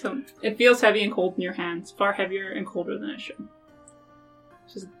 So, it feels heavy and cold in your hands. Far heavier and colder than it should.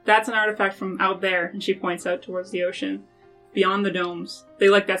 She says, "That's an artifact from out there," and she points out towards the ocean. beyond the domes. They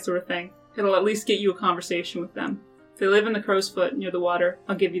like that sort of thing. It'll at least get you a conversation with them. If they live in the crow's foot near the water,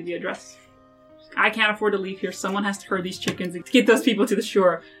 I'll give you the address. I can't afford to leave here. Someone has to herd these chickens and get those people to the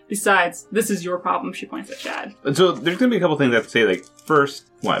shore. Besides, this is your problem, she points at Chad. And so there's going to be a couple things I have to say. Like, first,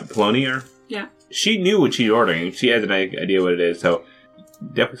 Polony? Yeah. She knew what she's ordering. She has an idea what it is, so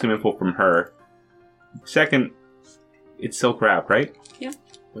definitely some info from her. Second, it's silk wrap, right? Yeah.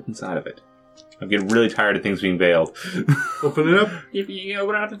 What's inside of it? I'm getting really tired of things being veiled. Open it up. You can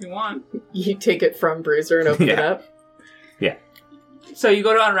open it up if you want. You take it from Bruiser and open it Yeah. up. Yeah. So you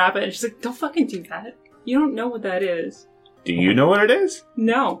go to unwrap it, and she's like, don't fucking do that. You don't know what that is. Do you know what it is?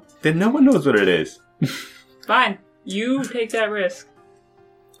 No. Then no one knows what it is. Fine. You take that risk.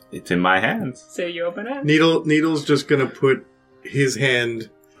 It's in my hands. So you open it. Needle's just gonna put his hand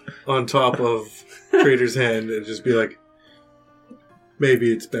on top of Trader's hand and just be like,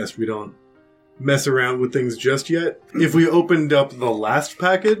 maybe it's best we don't mess around with things just yet. If we opened up the last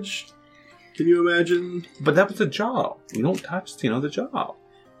package, can you imagine? But that was a job. You don't touch, the job.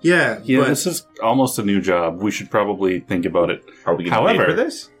 Yeah, Yeah, but this is almost a new job. We should probably think about it. Are we getting paid for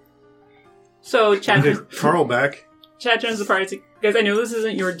this? So Chad get Carl back. turns to the party. It's like, guys, I know this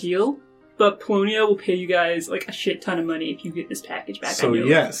isn't your deal, but Polonia will pay you guys like a shit ton of money if you get this package back. So I know.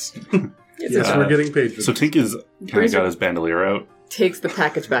 yes, yes, Yeah. we're getting paid for So this. Tink is kind of got his bandolier out. Takes the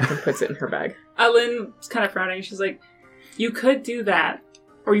package back and puts it in her bag. Lynn's kind of frowning. She's like, you could do that,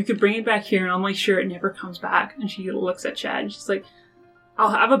 or you could bring it back here and I'll make sure it never comes back. And she looks at Chad and she's like, I'll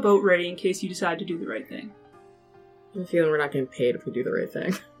have a boat ready in case you decide to do the right thing. I'm feeling we're not getting paid if we do the right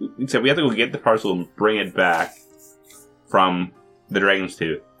thing. Except we have to go get the parcel and bring it back from the Dragon's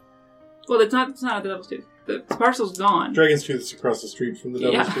Tooth. Well, it's not at the Devil's Tooth. The parcel's gone. Dragon's Tooth is across the street from the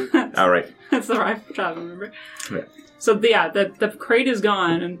Devil's Yeah. Tooth. All right. That's the right job, remember? Yeah. So, the crate is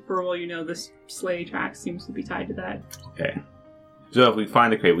gone, and for all you know, this sleigh track seems to be tied to that. Okay. So if we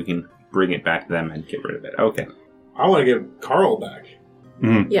find the crate, we can bring it back to them and get rid of it. Okay. I want to get Carl back.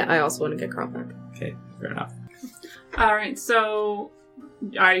 Yeah, I also want to get Carl back. Okay. Fair enough. Alright, so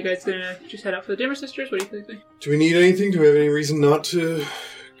are you guys gonna just head out for the Dimmer Sisters? What do you think? Do we need anything? Do we have any reason not to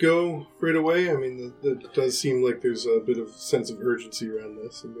go right away? I mean, it does seem like there's a bit of sense of urgency around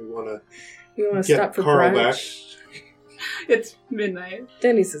this, and we want to You want to get stop for Carl brunch? It's midnight.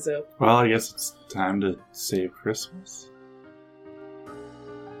 Denny's is open. Well, I guess it's time to save Christmas.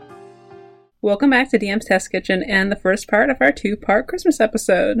 Welcome back to DM's Test Kitchen and the first part of our 2-part Christmas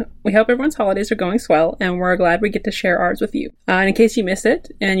episode. We hope everyone's holidays are going swell, and we're glad we get to share ours with you. And in case you missed it,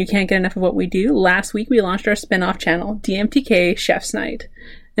 and you can't get enough of what we do, last week we launched our spin-off channel, DMTK Chef's Night.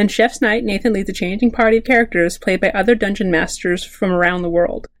 In Chef's Night, Nathan leads a changing party of characters played by other dungeon masters from around the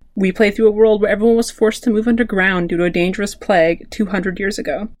world. We play through a world where everyone was forced to move underground due to a dangerous plague 200 years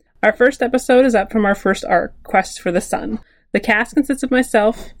ago. Our first episode is up from our first arc, Quest for the Sun. The cast consists of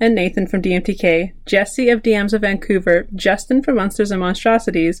myself and Nathan from DMTK, Jesse of DMs of Vancouver, Justin from Monsters and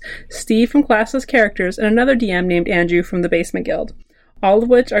Monstrosities, Steve from Classless Characters, and another DM named Andrew from the Basement Guild. All of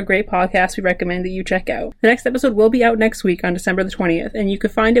which are great podcasts we recommend that you check out. The next episode will be out next week on December the 20th, and you can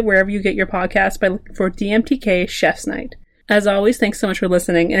find it wherever you get your podcasts by looking for DMTK Chef's Night. As always, thanks so much for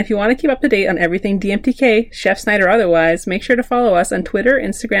listening, and if you want to keep up to date on everything DMTK, Chef's Night or otherwise, make sure to follow us on Twitter,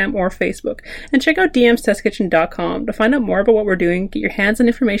 Instagram, or Facebook, and check out dmstestkitchen.com to find out more about what we're doing, get your hands on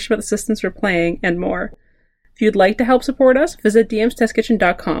information about the systems we're playing, and more. If you'd like to help support us, visit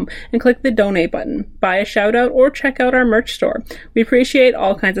dmstestkitchen.com and click the donate button, buy a shout out, or check out our merch store. We appreciate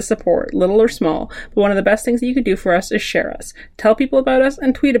all kinds of support, little or small, but one of the best things that you can do for us is share us. Tell people about us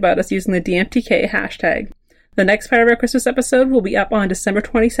and tweet about us using the DMTK hashtag. The next part of our Christmas episode will be up on December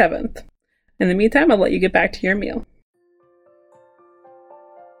 27th. In the meantime, I'll let you get back to your meal.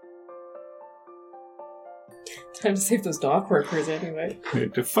 Time to save those dock workers anyway.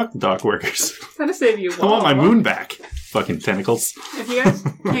 Fuck the dock workers. Trying to save you. I want my moon back. Fucking tentacles. If you guys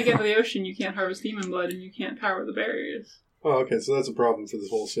can't get to the ocean, you can't harvest demon blood, and you can't power the barriers. Oh, okay, so that's a problem for this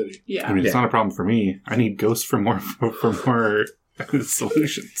whole city. Yeah. I mean, it's Yeah. not a problem for me. I need ghosts for more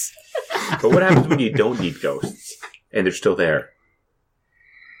solutions. But what happens when you don't need ghosts and they're still there?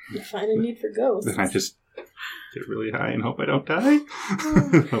 Find a need for ghosts. Then I just get really high and hope I don't die.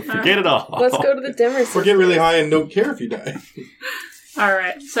 Forget it all. Let's go to the Dimmer Or get really high and don't care if you die.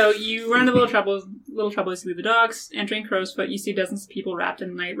 Alright, so you run into little trouble as you leave the docks. Entering Crowsfoot, you see dozens of people wrapped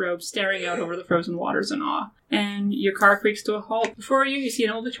in night robes staring out over the frozen waters in awe. And your car creaks to a halt. Before you see an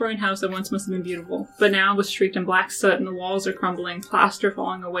old Victorian house that once must have been beautiful, but now was streaked in black soot and the walls are crumbling, plaster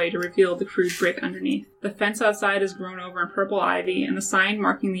falling away to reveal the crude brick underneath. The fence outside is grown over in purple ivy, and the sign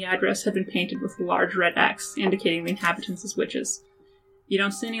marking the address had been painted with a large red X, indicating the inhabitants as witches. You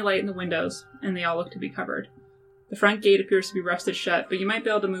don't see any light in the windows, and they all look to be covered. The front gate appears to be rusted shut, but you might be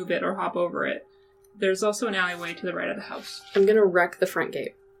able to move it or hop over it. There's also an alleyway to the right of the house. I'm gonna wreck the front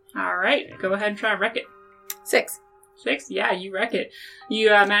gate. Alright, go ahead and try and wreck it. 6. 6? Yeah, you wreck it. You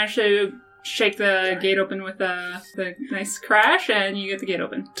manage to shake the gate open with the nice crash, and you get the gate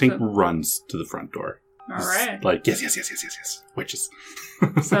open. Tink runs to the front door. Alright. Like, yes. Witches.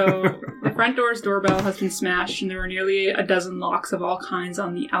 So, the front door's doorbell has been smashed, and there are nearly a dozen locks of all kinds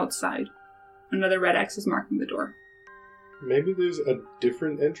on the outside. Another red X is marking the door. Maybe there's a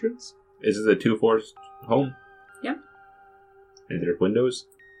different entrance? Is it a 2-floor home? Yeah. Is there windows?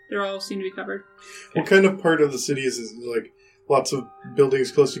 They all seem to be covered. What kind of part of the city is it? Like, lots of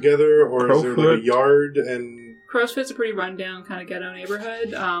buildings close together, or is there like a Crowfoot? yard and... Crowsfoot's a pretty rundown kind of ghetto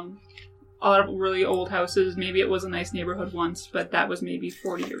neighborhood. A lot of really old houses. Maybe it was a nice neighborhood once, but that was maybe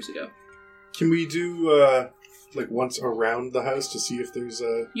 40 years ago. Can we do, like, once around the house to see if there's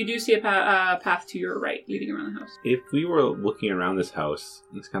a... You do see a path to your right leading around the house. If we were looking around this house,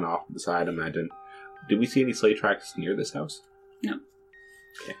 it's kind of off to the side, I imagine, did we see any sleigh tracks near this house? No.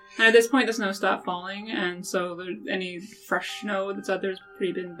 Okay. And at this point, the snow stopped falling, and so any fresh snow that's out there has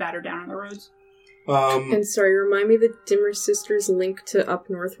pretty been battered down on the roads. And sorry, remind me the Dimmer sisters link to up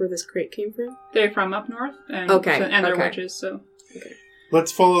north where this crate came from? They're from up north, and, Okay, and they're okay. witches, so...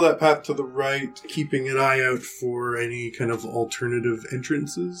 Let's follow that path to the right, keeping an eye out for any kind of alternative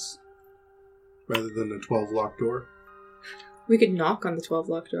entrances, rather than a 12-lock door. We could knock on the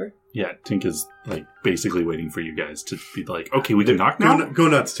 12-lock door. Yeah, Tink is, like, basically waiting for you guys to be like, okay, we can knock now? Go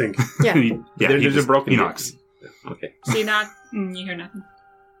nuts, Tink. Yeah. There's a broken He gate. knocks. Okay. So you knock, you hear nothing.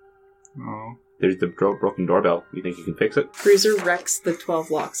 Oh. There's the broken doorbell. You think you can fix it? Bruiser wrecks the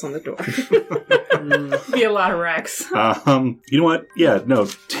 12 locks on the door. Be a lot of wrecks. You know what? Yeah, no,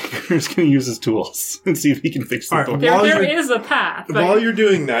 Tinker's gonna use his tools and see if he can fix the All door. right, There, While there you're- is a path, but... While you're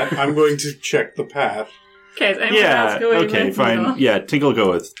doing that, I'm going to check the path. Okay, is anyone else Yeah, going okay, with fine. Needle? Yeah, Tink will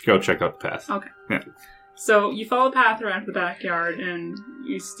go check out the path. Okay. Yeah. So you follow the path around to the backyard, and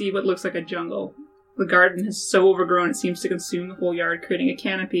you see what looks like a jungle. The garden is so overgrown it seems to consume the whole yard, creating a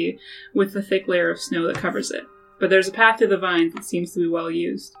canopy with a thick layer of snow that covers it. But there's a path through the vines that seems to be well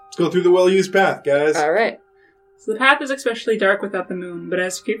used. Let's go through the well-used path, guys. Alright. So the path is especially dark without the moon, but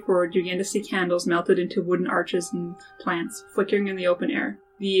as you creep forward, you begin to see candles melted into wooden arches and plants, flickering in the open air.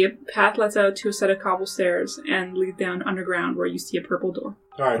 The path lets out to a set of cobble stairs and lead down underground where you see a purple door.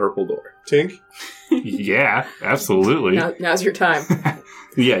 All right, Purple door. Tink. Yeah, absolutely. Now's your time.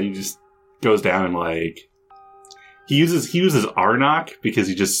 Yeah, he just goes down and like he uses Arnok because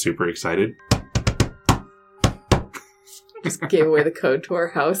he's just super excited. Just gave away the code to our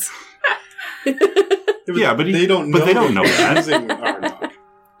house. Yeah, but they don't know. they don't know that. Using Arnok.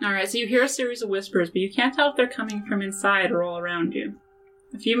 Alright, so you hear a series of whispers, but you can't tell if they're coming from inside or all around you.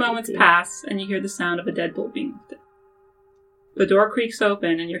 A few moments pass, and you hear the sound of a deadbolt being lifted. The door creaks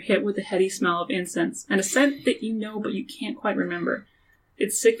open, and you're hit with the heady smell of incense, and a scent that you know but you can't quite remember.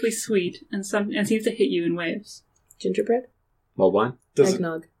 It's sickly sweet, and seems to hit you in waves. Gingerbread? Mulled wine? Does it,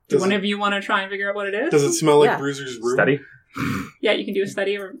 Eggnog. Do does, one it, of you want to try and figure out what it is? does it smell like Yeah. Bruiser's room? Study? Yeah, you can do a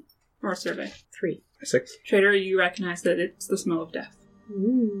study or a survey. 3. 6. Trader, you recognize that it's the smell of death.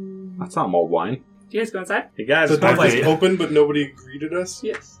 Ooh. That's not mulled wine. Do you guys go inside? Hey guys, The it's mulled door wine. is open, but nobody greeted us.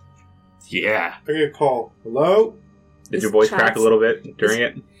 Yes. Yeah. I'm gonna call. Hello? Did your voice Chad's- crack a little bit during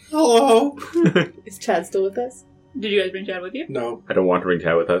it? Hello? Is Chad still with us? Did you guys bring Chad with you? No. I don't want to bring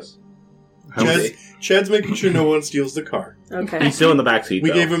Chad with us. Chad's making sure no one steals the car. Okay. He's still in the back seat. We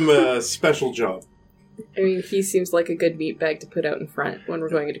though. gave him a special job. I mean, he seems like a good meat bag to put out in front when we're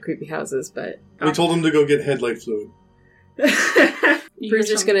going into creepy houses, but We told him to go get headlight fluid.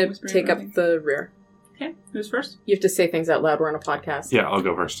 Bruiser's gonna take up the rear. Okay, who's first? You have to say things out loud. We're on a podcast. Yeah, I'll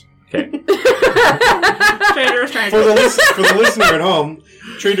go first. Okay. Trader is trying For to... for the listener at home,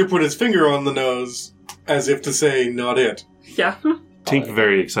 Trader put his finger on the nose as if to say, not it. Yeah. Tink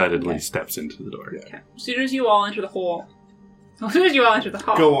very excitedly steps into the door. Okay. As soon as you all enter the hall... As soon as you all enter the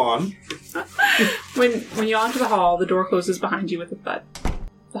hall... Go on. When you all enter the hall, the door closes behind you with a thud.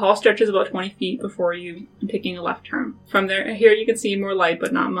 The hall stretches about 20 feet before you, taking a left turn. From here you can see more light,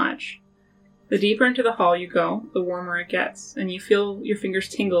 but not much. The deeper into the hall you go, the warmer it gets, and you feel your fingers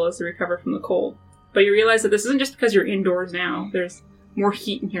tingle as they recover from the cold. But you realize that this isn't just because you're indoors now. There's more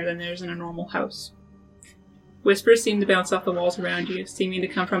heat in here than there is in a normal house. Whispers seem to bounce off the walls around you, seeming to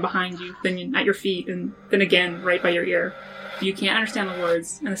come from behind you, then at your feet, and then again right by your ear. You can't understand the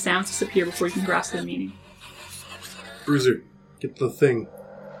words, and the sounds disappear before you can grasp their meaning. Bruiser, get the thing.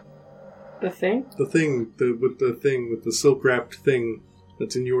 The thing? The thing with the silk wrapped thing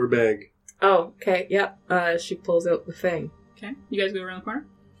that's in your bag. Oh, okay. Yep. She pulls out the thing. Okay, you guys go around the corner?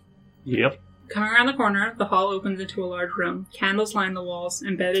 Yep. Coming around the corner, the hall opens into a large room. Candles line the walls,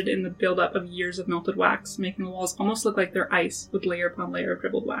 embedded in the buildup of years of melted wax, making the walls almost look like they're ice, with layer upon layer of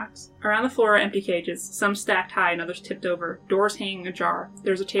dribbled wax. Around the floor are empty cages, some stacked high and others tipped over, doors hanging ajar.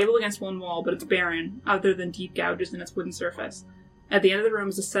 There's a table against one wall, but it's barren, other than deep gouges in its wooden surface. At the end of the room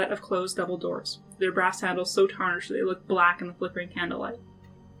is a set of closed double doors. Their brass handles so tarnished that they look black in the flickering candlelight.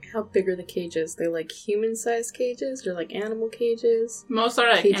 How big are the cages? They like human-sized cages or like animal cages? Most are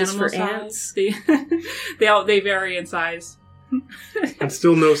like Cages animal for size. ants? They vary in size. And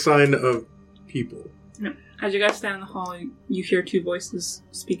still no sign of people. No. As you guys stand in the hall, you hear two voices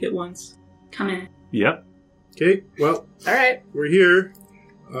speak at once. Come in. Yep. Okay, well, Alright. we're here.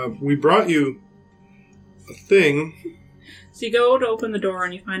 We brought you a thing. So you go to open the door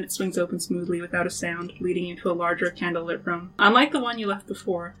and you find it swings open smoothly without a sound, leading you to a larger candlelit room. Unlike the one you left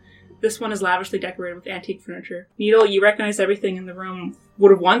before, this one is lavishly decorated with antique furniture. Needle, you recognize everything in the room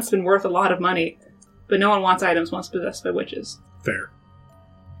would have once been worth a lot of money, but no one wants items once possessed by witches. Fair.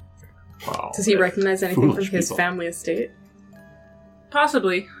 Wow. Does he recognize anything from Foolish his people. family estate?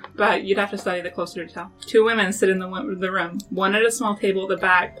 Possibly, but you'd have to study the closer to tell. Two women sit in the room, one at a small table at the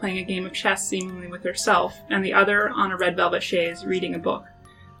back playing a game of chess seemingly with herself, and the other on a red velvet chaise reading a book.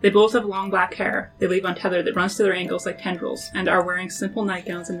 They both have long black hair, they leave untethered that runs to their ankles like tendrils, and are wearing simple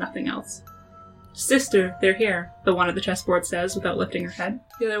nightgowns and nothing else. Sister, they're here, the one at the chessboard says without lifting her head.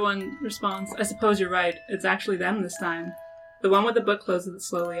 The other one responds, I suppose you're right, it's actually them this time. The one with the book closes it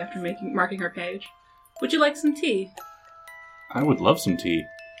slowly after marking her page. Would you like some tea? I would love some tea,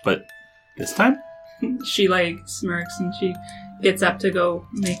 but this time? She, smirks and she gets up to go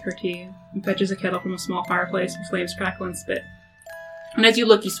make her tea and fetches a kettle from a small fireplace with flames crackle and spit. And as you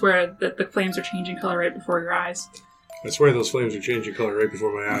look, you swear that the flames are changing color right before your eyes. I swear those flames are changing color right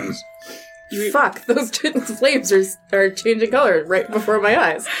before my eyes. Fuck, those flames are changing color right before my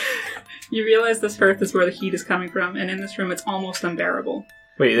eyes. You realize this hearth is where the heat is coming from, and in this room it's almost unbearable.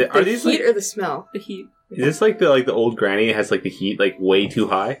 Wait, are The these heat like, or the smell? The heat. is this like the old granny that has like the heat like way too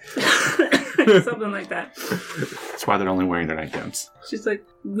high? Something like that. That's why they're only wearing their nightgowns. She's like,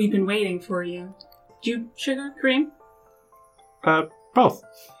 we've been waiting for you. Do you sugar, cream? Both.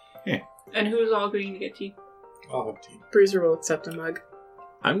 And who's all agreeing to get tea? I'll have tea. Bruiser will accept a mug.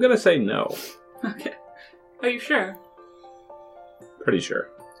 I'm gonna say no. Okay. Are you sure? Pretty sure.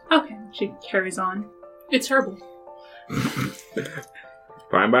 Okay, she carries on. It's herbal.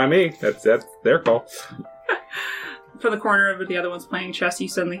 Fine by me. That's their call. From the corner of the other one's playing chess, you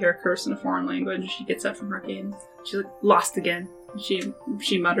suddenly hear a curse in a foreign language. She gets up from her game. She's like, lost again. She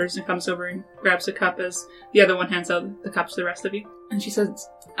mutters and comes over and grabs a cup as the other one hands out the cups to the rest of you. And she says,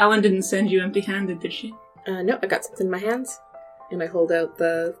 Ellen didn't send you empty-handed, did she? No, I got something in my hands. And I hold out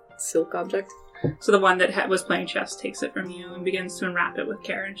the silk object. So the one that was playing chess takes it from you and begins to unwrap it with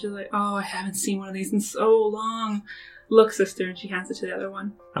care. And she's like, oh, I haven't seen one of these in so long. Look, sister. And she hands it to the other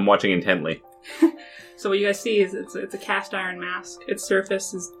one. I'm watching intently. So what you guys see is it's a cast iron mask. Its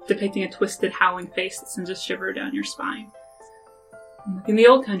surface is depicting a twisted, howling face that sends a shiver down your spine. And like in the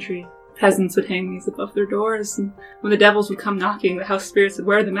old country, peasants would hang these above their doors, and when the devils would come knocking, the house spirits would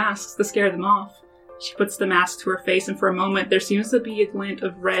wear the masks to scare them off. She puts the mask to her face, and for a moment there seems to be a glint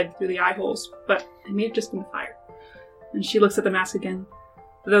of red through the eye holes, but it may have just been the fire. And she looks at the mask again,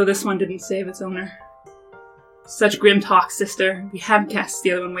 though this one didn't save its owner. Such grim talk, sister. We have guests.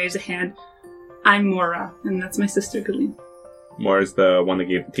 The other one waves a hand. I'm Mora, and that's my sister, Galeen. Mora's the one that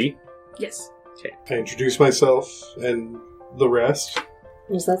gave the tea. Yes. I introduce myself and the rest.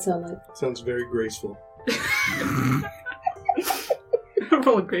 What does that sound like? Sounds very graceful.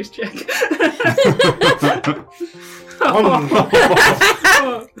 Roll a grace check.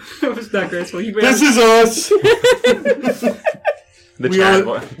 It was not graceful. You This is us! The we chat.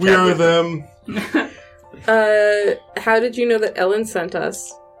 are, we are them. How did you know that Ellen sent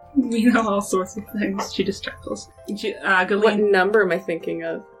us? We know all sorts of things. She just chuckles. What Galeen, number am I thinking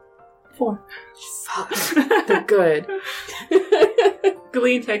of? 4. Fuck. They're good.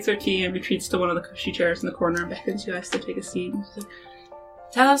 Galeen takes her tea and retreats to one of the cushy chairs in the corner and beckons you guys to take a seat. And she's like,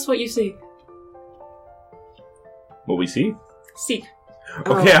 tell us what you see. What we see? Seek.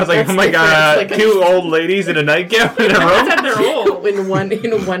 Okay, I was like, that's oh my different. god, It's like two old ladies in a nightgown in a That's room? at their old. in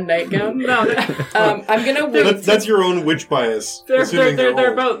one nightgown. No, I'm gonna wait. That's your own witch bias. they're assuming they're old.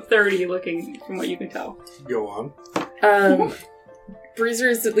 about 30 looking from what you can tell. Go on.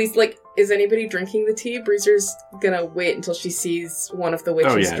 Bruiser's at least is anybody drinking the tea? Bruiser's gonna wait until she sees one of the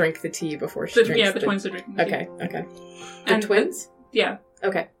witches yeah. drink the tea before she drinks The twins are drinking tea. Okay. The And- twins? Yeah.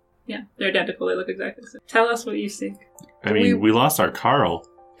 Okay. Yeah, they're identical. They look exactly the same. Tell us what you see. I mean, we lost our Carl.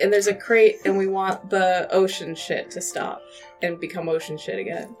 And there's a crate, and we want the ocean shit to stop and become ocean shit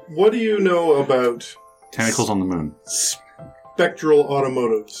again. What do you know about Tentacles on the moon. spectral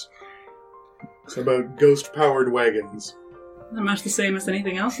automotives? About ghost-powered wagons? Not much the same as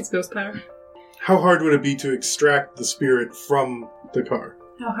anything else that's ghost power. How hard would it be to extract the spirit from the car?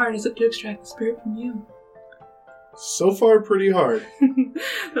 How hard is it to extract the spirit from you? So far, pretty hard.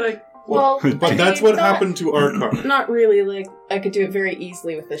 Like, Well, But that's what happened to our car. Not really, like, I could do it very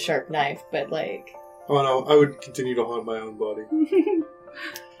easily with a sharp knife, but, like... Oh no, I would continue to haunt my own body.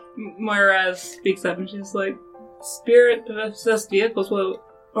 Moira speaks up and she's like, spirit possessed vehicles will,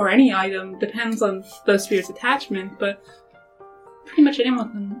 or any item, depends on the spirit's attachment, but pretty much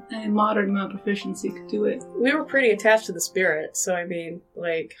anyone with a moderate amount of proficiency could do it. We were pretty attached to the spirit, so I mean,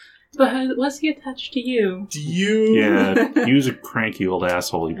 like... But was he attached to you? Do you... Yeah, he was a cranky old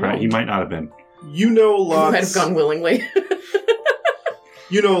asshole. He might not have been. You know I lots... might have gone willingly.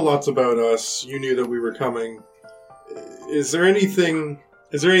 You know lots about us. You knew that we were coming. Is there anything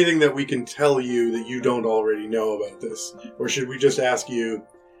that we can tell you that you don't already know about this? Or should we just ask you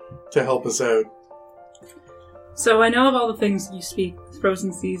to help us out? So I know of all the things you speak,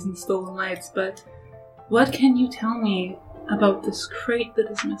 frozen seas and stolen lights, but what can you tell me about this crate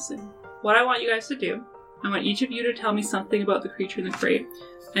that is missing? What I want you guys to do, I want each of you to tell me something about the creature in the crate,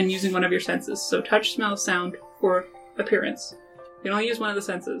 and using one of your senses. So touch, smell, sound, or appearance. You can only use one of the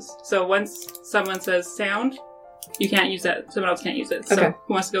senses. So once someone says sound, you can't use that. Someone else can't use it. So Okay.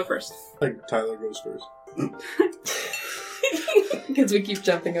 who wants to go first? Like, Tyler goes first. Because we keep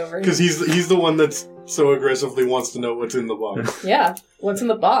jumping over him. Because he's the one that's so aggressively wants to know what's in the box. Yeah, what's in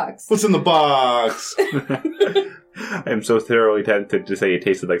the box? What's in the box? I'm so thoroughly tempted to say it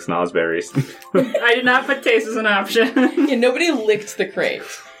tasted like snozberries. I did not put taste as an option. Yeah, nobody licked the crate.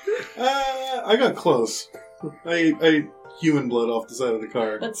 I got close. I human blood off the side of the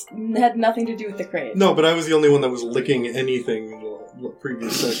car. That's had nothing to do with the crate. No, but I was the only one that was licking anything in the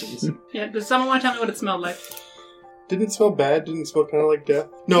previous sessions. Yeah, does someone want to tell me what it smelled like? Didn't smell bad. Didn't smell kind of like death.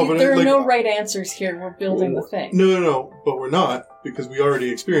 No, but there are like, no right answers here. We're building the thing. No. But we're not because we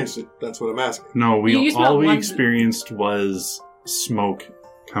already experienced it. That's what I'm asking. No, You smelled all we one- experienced was smoke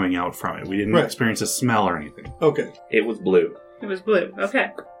coming out from it. We didn't Right. experience a smell or anything. Okay. It was blue. It was blue.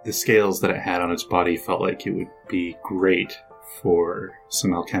 Okay. The scales that it had on its body felt like it would be great for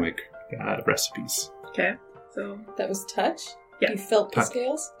some alchemic recipes. Okay. So That was touch? Yeah. You felt the Touch.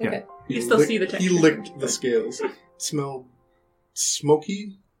 scales? Yeah. Okay. You still see the texture. He licked the scales. It smelled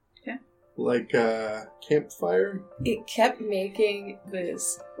smoky. Okay. Like campfire. It kept making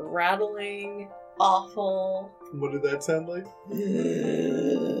this rattling, awful... What did that sound like?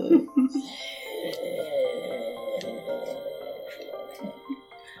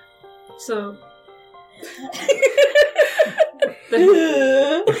 So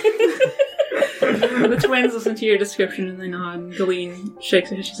the twins listen to your description and they nod. And Galeen shakes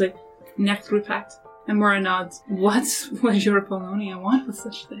her head. She's like, Nectrupact. And Mora nods. What would your Apollonia want with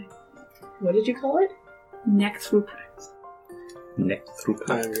such a thing? What did you call it? Nectrupact. Neck through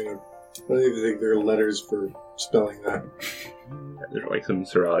I don't even think there are letters for spelling that. There's like some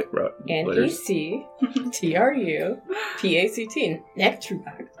Cyrillic letters. N-E-C-T-R-U-P-A-C-T.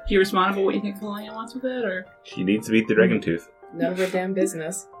 Nectrupact. Do you respond about what you think Apollonia wants with it, or? She needs to beat the dragon tooth. None of her damn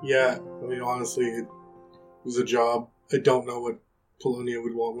business. Yeah, I mean, honestly, it was a job. I don't know what Polonia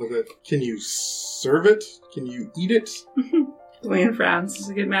would want with it. Can you serve it? Can you eat it? Galeen frowns. She's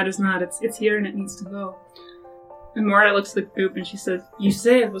like, it matters not. It's here and it needs to go. And Mora looks at the group and she says, you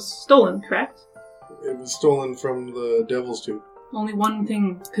say it was stolen, correct? It was stolen from the Devil's Tooth. Only one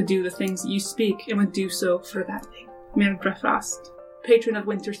thing could do the things that you speak, and would do so for that thing. Mildred Frost, patron of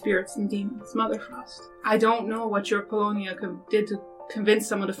winter spirits and demons, Mother Frost. I don't know what your Polonia did to convince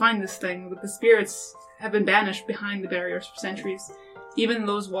someone to find this thing, but the spirits have been banished behind the barriers for centuries. Even if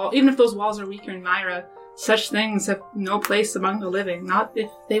those walls are weaker in Myra, such things have no place among the living, not if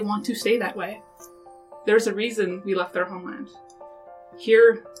they want to stay that way. There's a reason we left our homeland.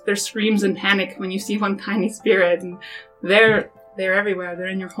 Here, there's screams and panic when you see one tiny spirit, and they're everywhere. They're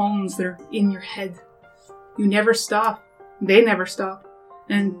in your homes, they're in your head. You never stop. They never stop.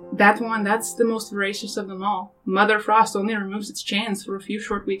 And that's the most voracious of them all. Mother Frost only removes its chains for a few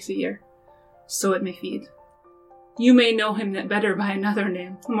short weeks a year, so it may feed. You may know him better by another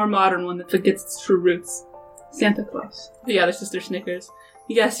name, a more modern one that forgets its true roots. Santa Claus. The other sister snickers.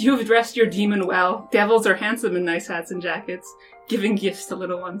 Yes, you've dressed your demon well. Devils are handsome in nice hats and jackets, giving gifts to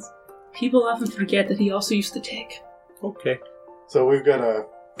little ones. People often forget that he also used to take. Okay. So we've got to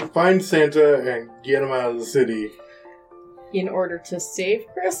find Santa and get him out of the city. In order to save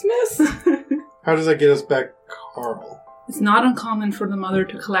Christmas? How does that get us back, Carl? It's not uncommon for the mother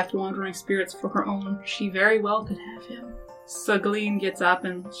to collect wandering spirits for her own. She very well could have him. So Galeen gets up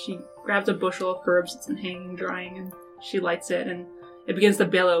and she grabs a bushel of herbs that's been hanging drying, and she lights it, and it begins to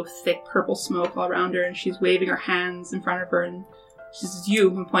billow thick purple smoke all around her, and she's waving her hands in front of her, and she says, "You,"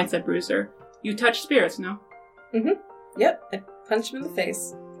 and points at Bruiser. "You touch spirits, no?" Yep, I punched him in the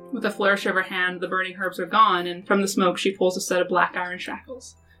face. With a flourish of her hand, the burning herbs are gone, and from the smoke she pulls a set of black iron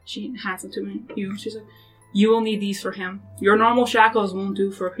shackles. She hands them to me. She's like, "You will need these for him. Your normal shackles won't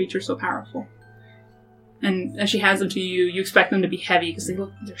do for a creature so powerful." And as she hands them to you, you expect them to be heavy because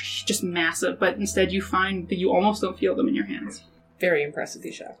they're just massive, but instead you find that you almost don't feel them in your hands. Very impressive,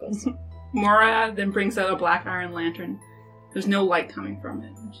 these shackles. Mora then brings out a black iron lantern. There's no light coming from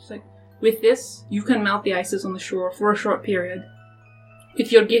it. And she's like, "With this, you can melt the ices on the shore for a short period.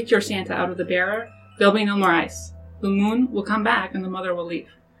 If you'll get your Santa out of the bearer, there'll be no more ice. The moon will come back and the mother will leave."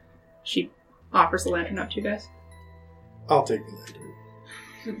 She offers the lantern up to you guys. I'll take the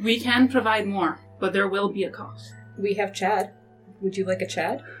lantern. "We can provide more, but there will be a cost." We have Chad. Would you like a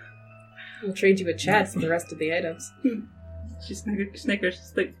Chad? We'll trade you a Chad for the rest of the items. She snickers.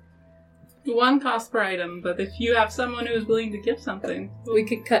 She's like, "One cost per item, but if you have someone who is willing to give something..." We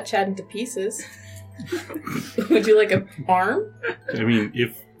could cut Chad into pieces. Would you like an arm? I mean,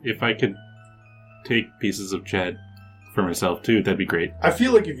 if I could take pieces of Chad for myself too, that'd be great. I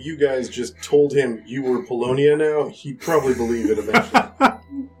feel like if you guys just told him you were Polonia now, he'd probably believe it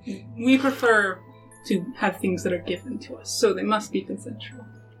eventually. We prefer to have things that are given to us, so they must be consensual.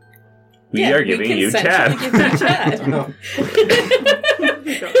 We are giving you Chad. Give you Chad.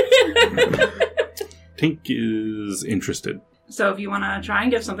 Tink is interested. So if you want to try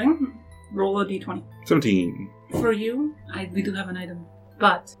and give something, roll a d20. 17. For you, we do have an item,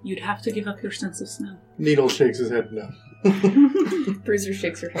 but you'd have to give up your sense of smell. Needle shakes his head no. Bruiser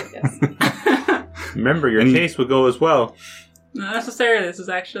shakes her head, yes. Remember, your taste will go as well. Not necessarily, this is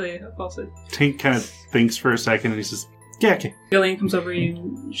actually a falsehood. Tink kind of thinks for a second and he says, "Yeah, okay." Gillian comes over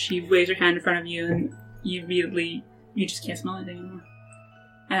you, she waves her hand in front of you, and you immediately, you just can't smell anything anymore.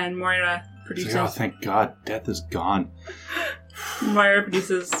 And Moira produces... Oh, thank God, death is gone. Moira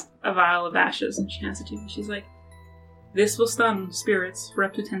produces a vial of ashes, and she hands it to you. She's like, "This will stun spirits for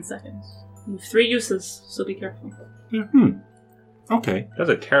up to 10 seconds. You have 3 uses, so be careful." Okay. That's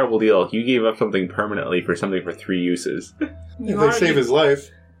a terrible deal. You gave up something permanently for something for 3 uses. If they save his life,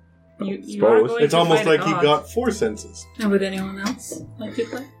 you Suppose. are going it's to almost fight like a he god. got 4 senses. And would anyone else like to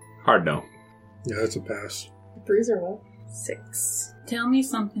play? Hard no. Yeah, that's a pass. Bruiser will. 6. Tell me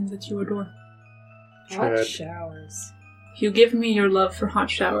something that you adore. Hot Chad. showers. If you give me your love for hot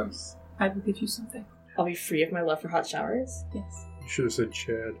showers, I will give you something. I'll be free of my love for hot showers. Yes. You should have said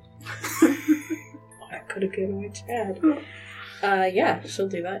Chad. I could have given away Chad. Yeah, she'll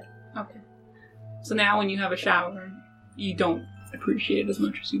do that. Okay. So now when you have a shower, you don't appreciate it as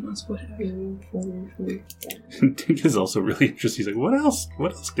much as you once would have. Tink is also really interested. He's like, what else?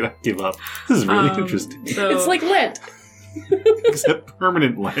 What else can I give up? This is really interesting. So It's like Lent. Except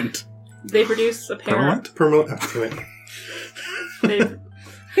permanent Lent. they produce a pair. Permanent?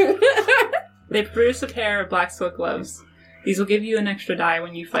 They produce a pair of black silk gloves. These will give you an extra die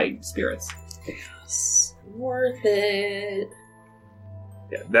when you fight spirits. Worth it.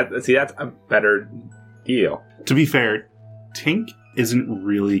 Yeah, that's a better deal. To be fair, Tink isn't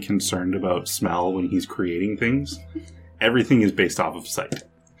really concerned about smell when he's creating things. Everything is based off of sight.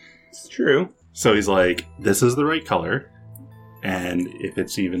 It's true. So he's like, this is the right color. And if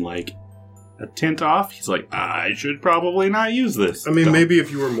it's even like a tint off, he's like, I should probably not use this. I mean, Don't. maybe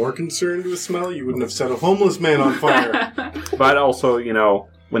if you were more concerned with smell, you wouldn't have set a homeless man on fire. But also,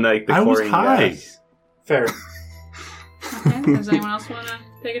 when the I was chlorine high. gas- Fair. Okay. Does anyone else want to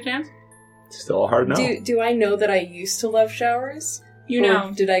take a chance? Still a hard no. Do I know that I used to love showers? You Or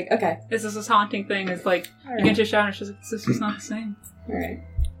know, Did I? Okay. this is this haunting thing. It's like All you right. get to a shower and it's just like, this is not the same. Alright.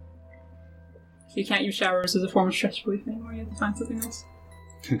 So you can't use showers as a form of stress relief anymore. You have to find something else.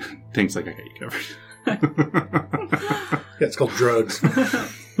 Tink's like, I got you covered. Yeah, it's called drugs. Can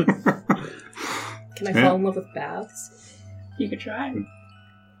I Yeah. fall in love with baths? You could try.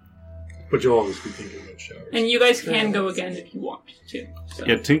 But you'll always be thinking about showers. And you guys can go again if you want to. So.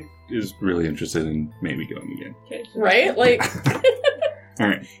 Yeah, Tink is really interested in maybe going again. Okay. Right? Like,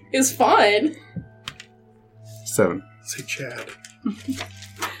 Alright, it's fun. 7. Say Chad.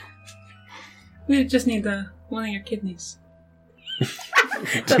 We just need one of your kidneys.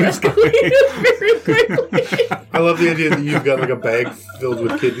 That escalated very quickly. I love the idea that you've got like a bag filled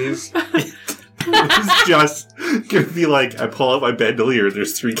with kidneys. It's just gonna be like, I pull out my bandolier and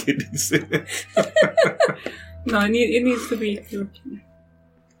there's 3 kidneys in it. No, it needs to be your kidney.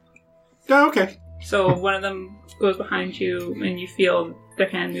 Oh, okay. So one of them goes behind you, and you feel their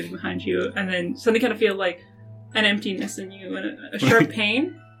hand moving behind you, and then suddenly kind of feel like an emptiness in you and a sharp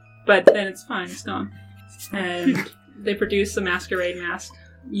pain, but then it's fine, it's gone. And they produce a masquerade mask.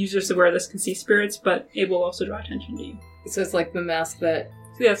 Users who wear this can see spirits, but it will also draw attention to you. So it's like the mask that...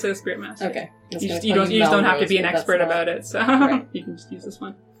 So yeah, it's like a spirit mask. Okay. You just don't have to be an expert about it, so Right. you can just use this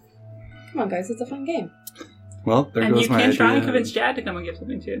one. Come on, guys, it's a fun game. Well, there And goes you my can try and idea. convince Chad to come and give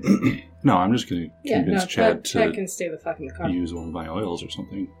something too. No, I'm just going to convince Chad Chad to can stay the fuck in the car. use one of my oils or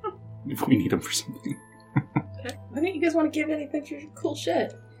something if we need him for something. Why don't you guys want to give anything for your cool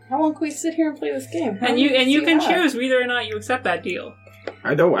shit? How long can we sit here and play this game? How And long you do can have? choose whether or not you accept that deal.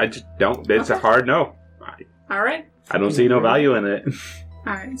 I don't. I just don't. It's a hard no. All right. I don't see no value in it.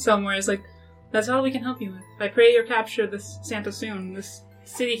 All right. So Moira's like, that's all we can help you with. I pray you capture this Santa soon. This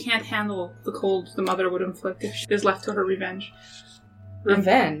city can't handle the cold the mother would inflict if she is left to her revenge.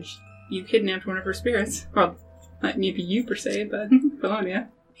 Revenge? You kidnapped one of her spirits. Well, not maybe you per se, but Bologna.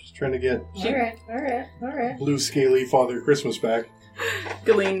 Just trying to get Alright. blue scaly Father Christmas back.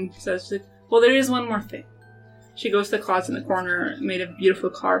 Galeen says, she's like, well, there is one more thing. She goes to the closet in the corner made of beautiful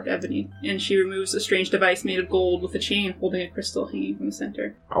carved ebony, and she removes a strange device made of gold with a chain holding a crystal hanging from the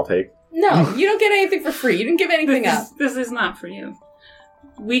center. I'll take. No, you don't get anything for free. You didn't give anything up. This is not for you.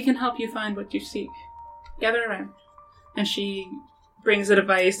 We can help you find what you seek. Gather around. And she brings a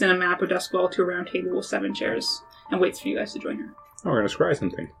device and a map of Duskwall to a round table with 7 chairs and waits for you guys to join her. Oh, we're gonna scry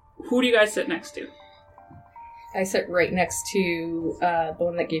something. Who do you guys sit next to? I sit right next to the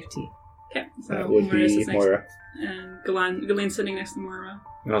one that gave tea. Okay, so That would Moira be sits next, Moira. and Galeen's sitting next to Moira.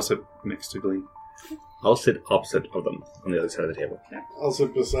 And I'll sit next to Glee. I'll sit opposite of them on the other side of the table. I'll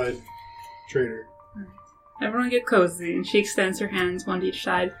sit beside Trader. Everyone get cozy, and she extends her hands one to each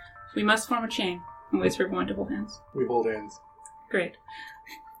side. We must form a chain, and waits for everyone to hold hands. We hold hands. Great.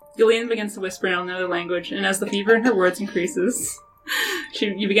 Galeen begins to whisper in another language, and as the fever in her words increases,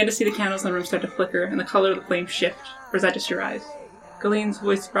 you begin to see the candles in the room start to flicker, and the color of the flame shift. Or is that just your eyes? Galeen's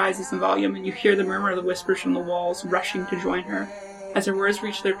voice rises in volume, and you hear the murmur of the whispers from the walls rushing to join her. As her words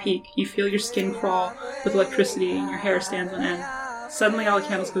reach their peak, you feel your skin crawl with electricity, and your hair stands on end. Suddenly all the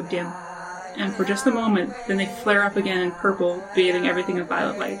candles go dim, and for just a moment, then they flare up again in purple, bathing everything in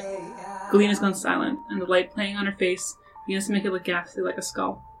violet light. Galeen has gone silent, and the light playing on her face begins to make it look ghastly like a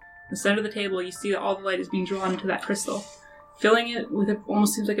skull. In the center of the table, you see that all the light is being drawn into that crystal. Filling it with it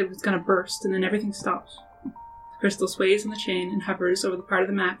almost seems like it's going to burst, and then everything stops. The crystal sways on the chain and hovers over the part of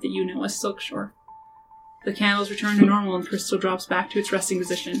the map that you know as Silkshore. The candles return to normal, and the crystal drops back to its resting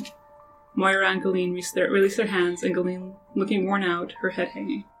position. Moira and Galeen release their hands, and Galeen, looking worn out, her head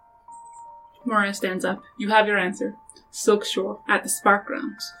hanging. Moira stands up. You have your answer. Silkshore, at the Spark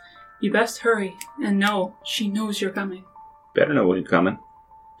Grounds. You best hurry, and know, she knows you're coming. Better know when you're coming.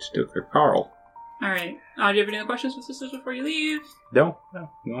 Stuck her Carl. Alright. Do you have any other questions for sisters before you leave? No.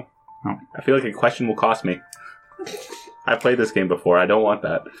 I feel like a question will cost me. I played this game before. I don't want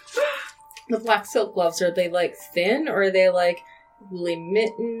that. The black silk gloves, are they like thin or are they like woolly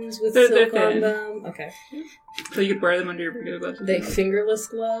mittens with They're silk on thin. them? Okay. So you could wear them under your regular gloves. Are they fingerless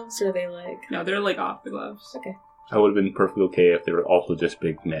gloves or are they like... No, they're like off the gloves. Okay. I would have been perfectly okay if they were also just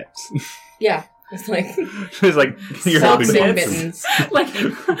big mitts. Yeah. It's like It's like you're silk helping mittens.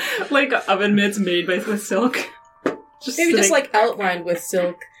 like oven mitts made with silk. Maybe just sitting- like outlined with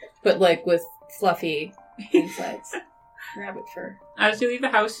silk, but like with fluffy insides. Rabbit fur. As you leave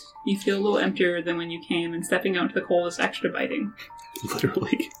the house, you feel a little emptier than when you came, and stepping out into the cold is extra biting.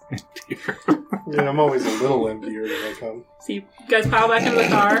 Literally. Yeah, I'm always a little emptier when I come. So you guys pile back into the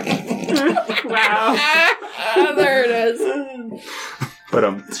car. Wow. There it is. But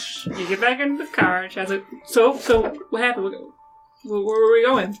You get back into the car, and Chad's like, so what happened? Where were we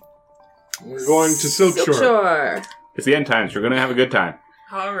going? We're going to Silkshore. Sure. it's the end times. We're gonna have a good time.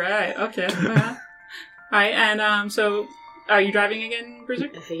 Alright, okay. Alright, and so are you driving again, Bruiser?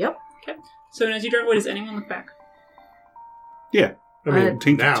 Yep. So as you drive away, does anyone look back? Yeah. I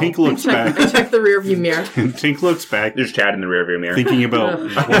mean, now. Tink looks I back. check the rearview mirror. Tink looks back, There's Chad in the rearview mirror. thinking about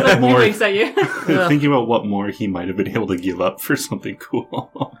He what more, winks at you. thinking about what more he might have been able to give up for something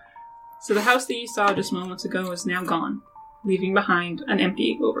cool. So the house that you saw just moments ago is now gone, leaving behind an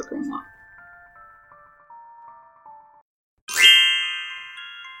empty, overgrown lot.